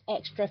 oh, this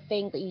extra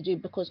thing that you do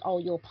because, oh,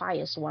 you're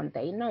pious one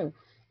day. No,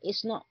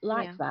 it's not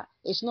like yeah, that.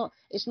 It's not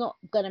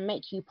going to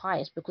make you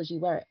pious because you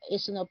wear it.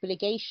 It's an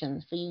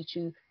obligation for you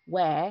to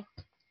wear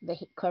the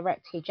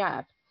correct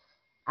hijab.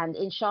 And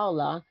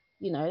inshallah,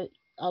 you know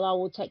Allah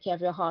will take care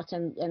of your heart,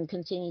 and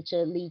continue to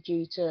lead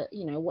you to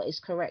what is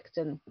correct,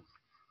 and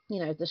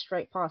the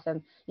straight path,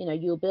 and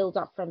you'll build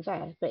up from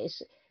there. But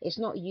it's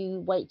not you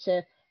wait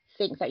to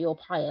think that you're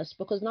pious,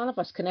 because none of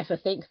us can ever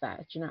think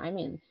that. Do you know what I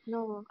mean?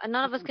 No, and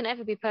none of us can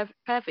ever be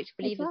perfect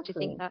believers to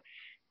think Exactly. that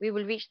we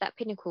will reach that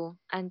pinnacle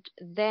and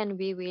then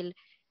we will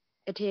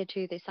adhere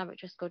to the Islamic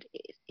dress code.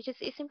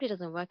 It simply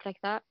doesn't work like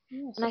that.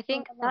 Yeah, And I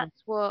think subhanallah.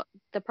 that's what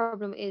the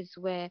problem is,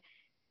 where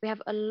we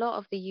have a lot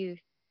of the youth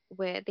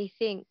where they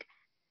think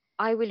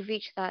I will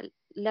reach that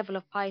level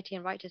of piety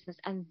and righteousness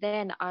and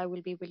then I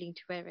will be willing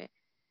to wear it.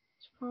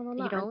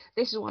 You SubhanAllah. And know?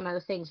 this is one of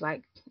the things,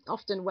 like,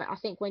 often I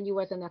think when you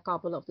wear the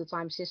niqab, a lot of the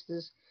time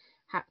sisters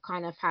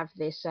kind of have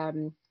this,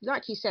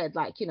 like you said,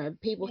 like,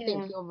 people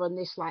think Yeah, you're on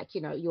this, like,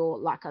 you're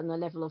like on a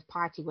level of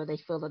piety where they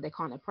feel that they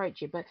can't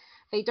approach it, but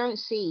they don't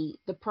see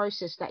the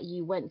process that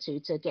you went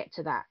to get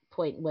to that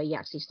point where you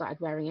actually started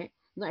wearing it.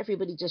 Not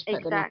everybody just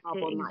put the niqab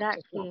exactly, on like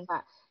just like exactly.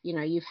 that.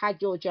 You've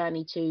had your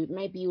journey to,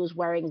 maybe you was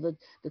wearing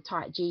the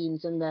tight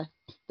jeans and the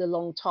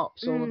long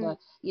tops, or Mm, the,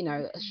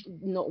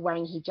 not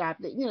wearing hijab.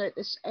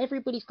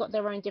 Everybody's got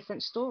their own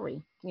different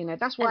story.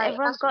 That's and why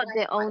everyone's got I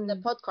their invited the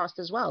own, podcast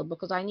as well,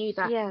 because I knew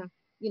that, yeah.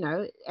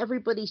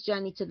 everybody's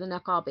journey to the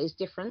niqab is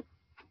different.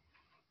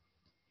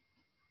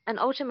 And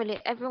ultimately,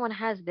 everyone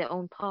has their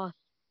own path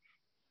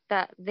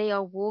that they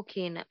are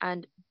walking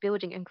and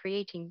building and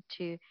creating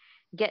to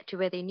get to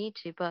where they need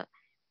to. But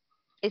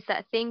it's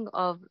that thing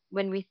of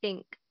when we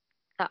think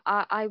that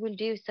I will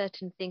do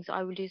certain things,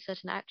 I will do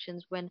certain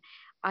actions when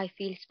I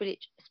feel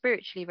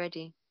spiritually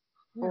ready,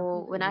 Yeah,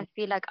 or when I alhamdulillah.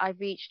 feel like I've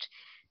reached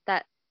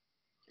that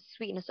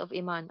sweetness of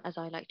iman, as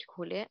I like to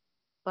call it.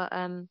 But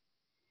and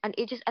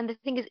the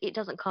thing is, it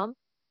doesn't come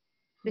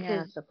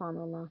Yeah, because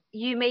subhanallah.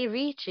 you may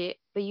reach it,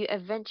 but you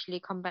eventually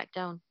come back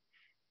down,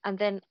 and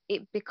then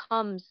it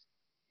becomes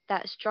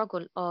that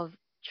struggle of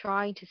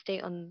trying to stay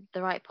on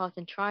the right path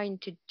and trying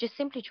to just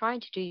simply trying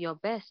to do your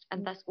best,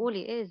 and that's all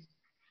it is.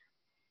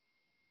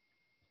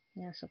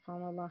 Yeah,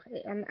 subhanallah.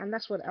 And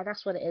that's what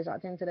it is.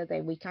 At the end of the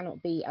day, we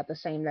cannot be at the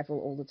same level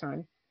all the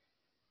time.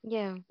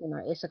 Yeah.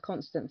 It's a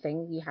constant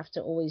thing. You have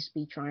to always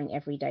be trying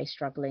every day,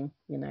 struggling.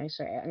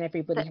 So, and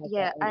everybody That, has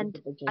their yeah, own and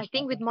individual I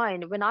think with struggle.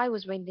 mine, when I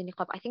was wearing the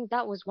niqab, I think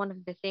that was one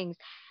of the things.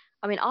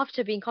 I mean,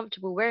 after being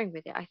comfortable wearing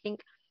with it, I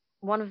think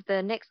one of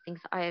the next things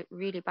I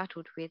really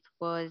battled with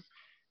was,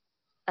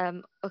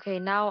 okay,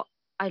 now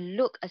I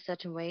look a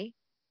certain way,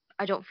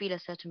 I don't feel a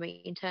certain way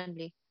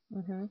internally.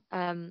 Mhm.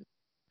 Um,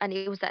 and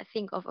it was that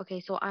thing of, okay,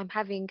 so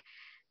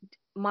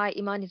my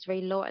iman is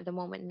very low at the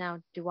moment now.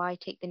 Do I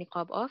take the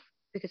niqab off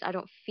because I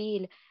don't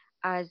feel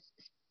as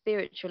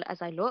spiritual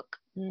as I look,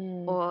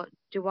 Mm. or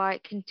do I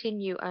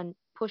continue and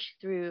push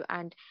through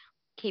and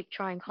keep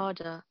trying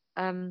harder?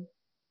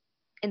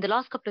 In the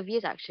last couple of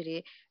years,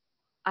 actually,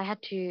 I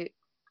had to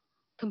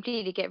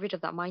completely get rid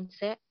of that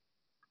mindset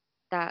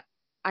that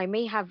I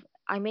may have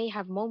I may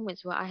have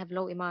moments where I have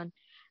low iman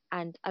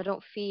and I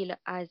don't feel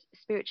as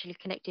spiritually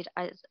connected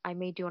as I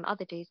may do on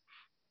other days.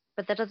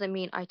 But that doesn't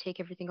mean I take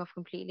everything off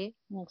completely.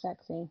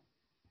 Exactly.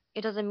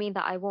 It doesn't mean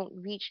that I won't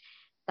reach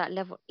that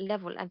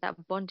level and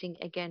that bonding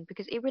again,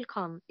 because it will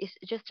come. It's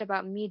just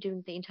about me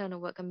doing the internal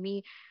work and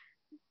me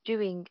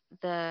doing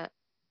the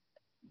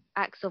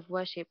acts of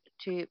worship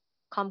to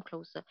come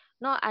closer,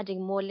 not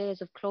adding more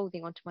layers of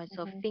clothing onto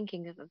myself, Mhm.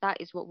 thinking that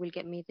that is what will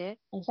get me there.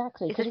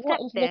 Exactly. It's a Because step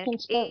what is there. looking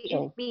It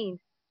spiritual? means,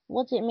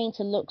 What does it mean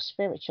to look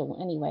spiritual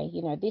anyway?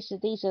 These are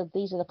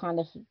the kind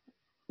of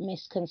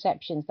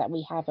misconceptions that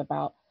we have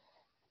about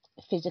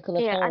physical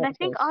yeah, and I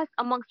think appearances. us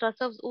amongst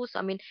ourselves also.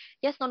 I mean,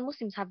 yes,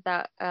 non-Muslims have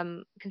that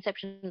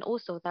conception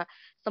also, that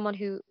someone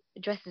who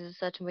dresses a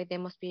certain way, they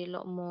must be a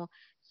lot more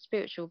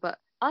spiritual. But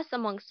us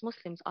amongst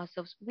Muslims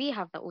ourselves, we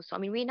have that also. I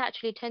mean, we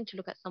naturally tend to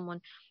look at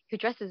someone who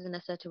dresses in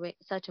a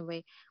certain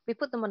way. We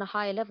put them on a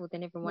higher level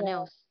than everyone Yeah,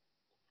 else.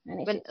 and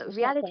it's When it's, it's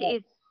not reality correct.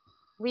 is,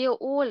 we are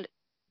all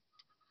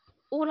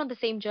on the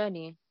same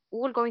journey,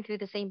 all going through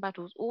the same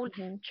battles, all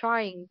Mhm.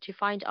 trying to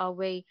find our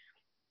way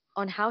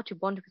on how to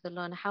bond with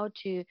Allah and how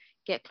to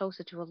get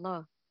closer to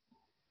Allah.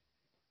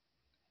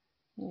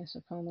 Yeah,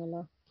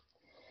 subhanallah.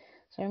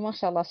 So,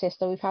 mashallah,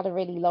 sister, we've had a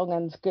really long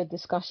and good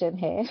discussion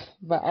here.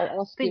 But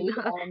I'll ask Think you,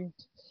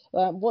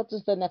 what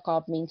does the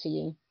niqab mean to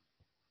you?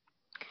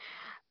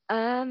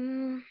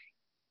 um,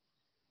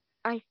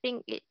 I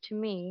think it to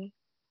me,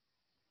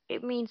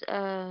 it means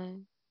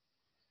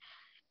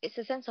it's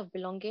a sense of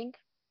belonging,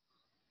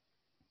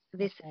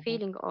 this Mashallah.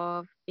 feeling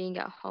of being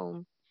at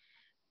home,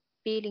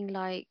 feeling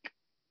like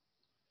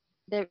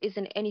there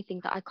isn't anything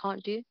that I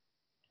can't do.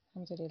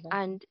 Alhamdulillah.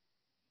 And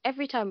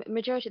every time,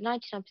 majority,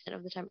 99%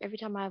 of the time, every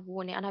time I've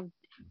worn it and I've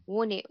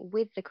worn it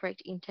with the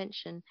correct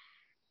intention,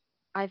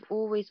 I've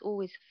always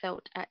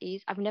felt at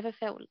ease. I've never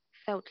felt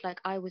like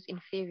I was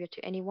inferior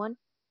to anyone.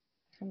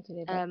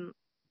 Alhamdulillah. Um,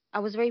 I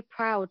was very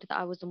proud that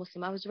I was a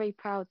Muslim. I was very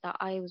proud that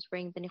I was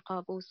wearing the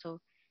niqab also.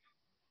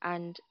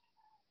 And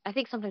I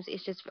think sometimes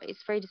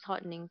it's very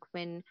disheartening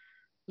when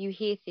you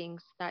hear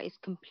things that is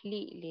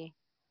completely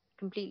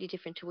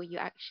different to what you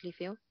actually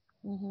feel.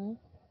 Mhm.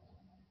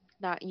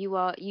 That you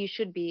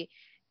should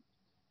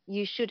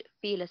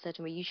feel a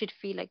certain way. You should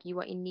feel like you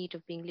are in need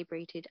of being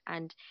liberated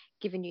and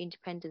given your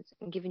independence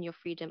and given your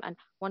freedom. And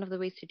one of the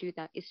ways to do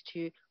that is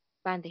to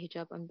ban the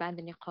hijab and ban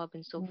the niqab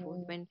and so forth,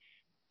 Mm. when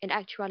in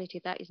actuality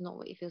that is not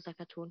what it feels like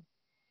at all.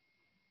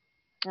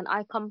 And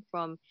I come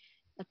from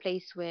a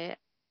place where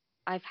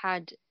I've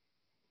had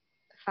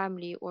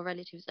family or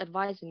relatives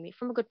advising me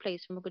from a good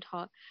place, from a good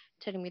heart,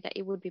 telling me that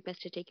it would be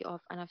best to take it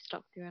off, and I've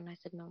stuck through and I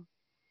said no.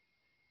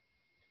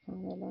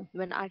 Alhamdulillah.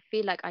 When I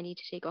feel like I need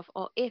to take off,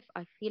 or if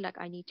I feel like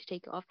I need to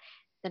take it off,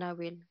 then I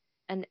will.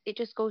 And it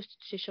just goes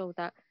to show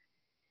that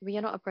we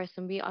are not a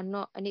person, we are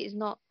not, and it is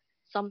not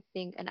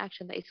something, an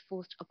action that is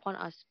forced upon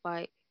us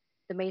by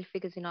the male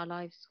figures in our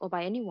lives or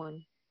by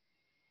anyone.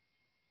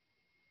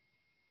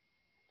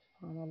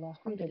 Alhamdulillah.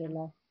 Alhamdulillah.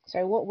 Alhamdulillah.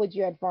 So, what would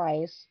you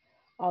advise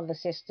other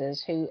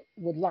sisters who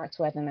would like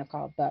to wear the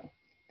niqab, but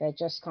they're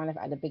just kind of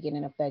at the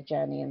beginning of their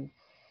journey and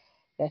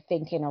they're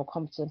thinking or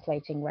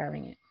contemplating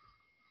wearing it?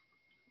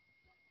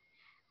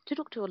 To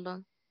talk to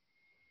Allah,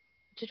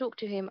 to talk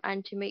to Him,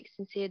 and to make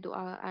sincere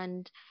dua,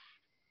 and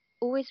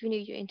always renew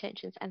your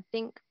intentions and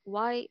think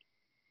why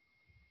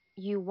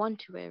you want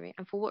to wear it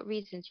and for what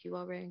reasons you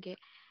are wearing it.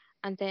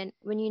 And then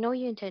when you know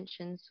your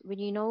intentions, when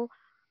you know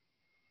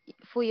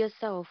for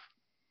yourself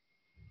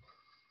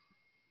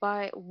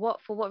by what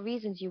for what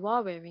reasons you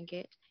are wearing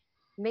it,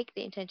 make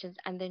the intentions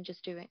and then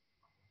just do it.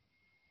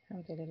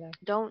 Alhamdulillah.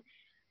 Don't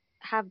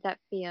have that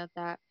fear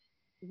that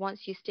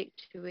once you stick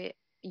to it,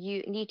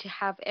 you need to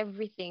have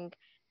everything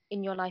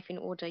in your life in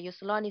order. Your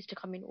salah needs to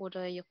come in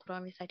order, your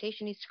Quran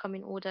recitation needs to come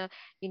in order,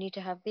 you need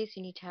to have this,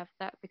 you need to have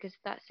that, because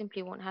that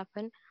simply won't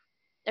happen.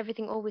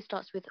 Everything always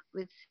starts with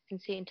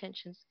sincere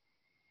intentions,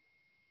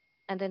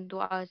 and then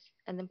du'as,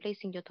 and then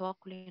placing your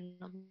tawakkul in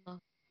Allah,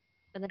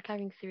 and then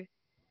carrying through.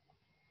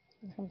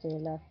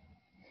 Alhamdulillah.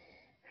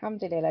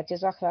 Alhamdulillah.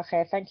 Jazakallah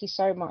khair. Thank you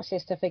so much,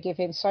 sister, for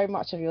giving so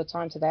much of your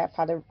time today.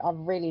 I've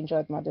really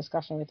enjoyed my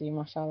discussion with you,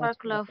 mashallah.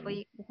 Barakallahu for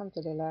you.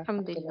 Alhamdulillah.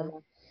 Alhamdulillah.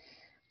 Alhamdulillah.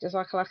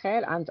 Jazakallah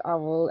khair, and I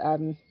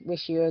will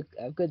wish you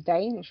a good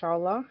day,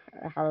 inshallah.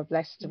 Have a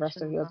blessed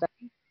rest of your Inshallah.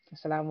 day.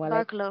 Assalamu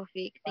alaikum Barakallahu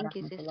feek. wa Thank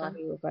you, sister.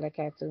 rahmatullahi wa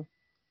barakatuh.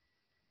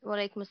 Wa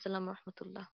alaikum assalam wa rahmatullah.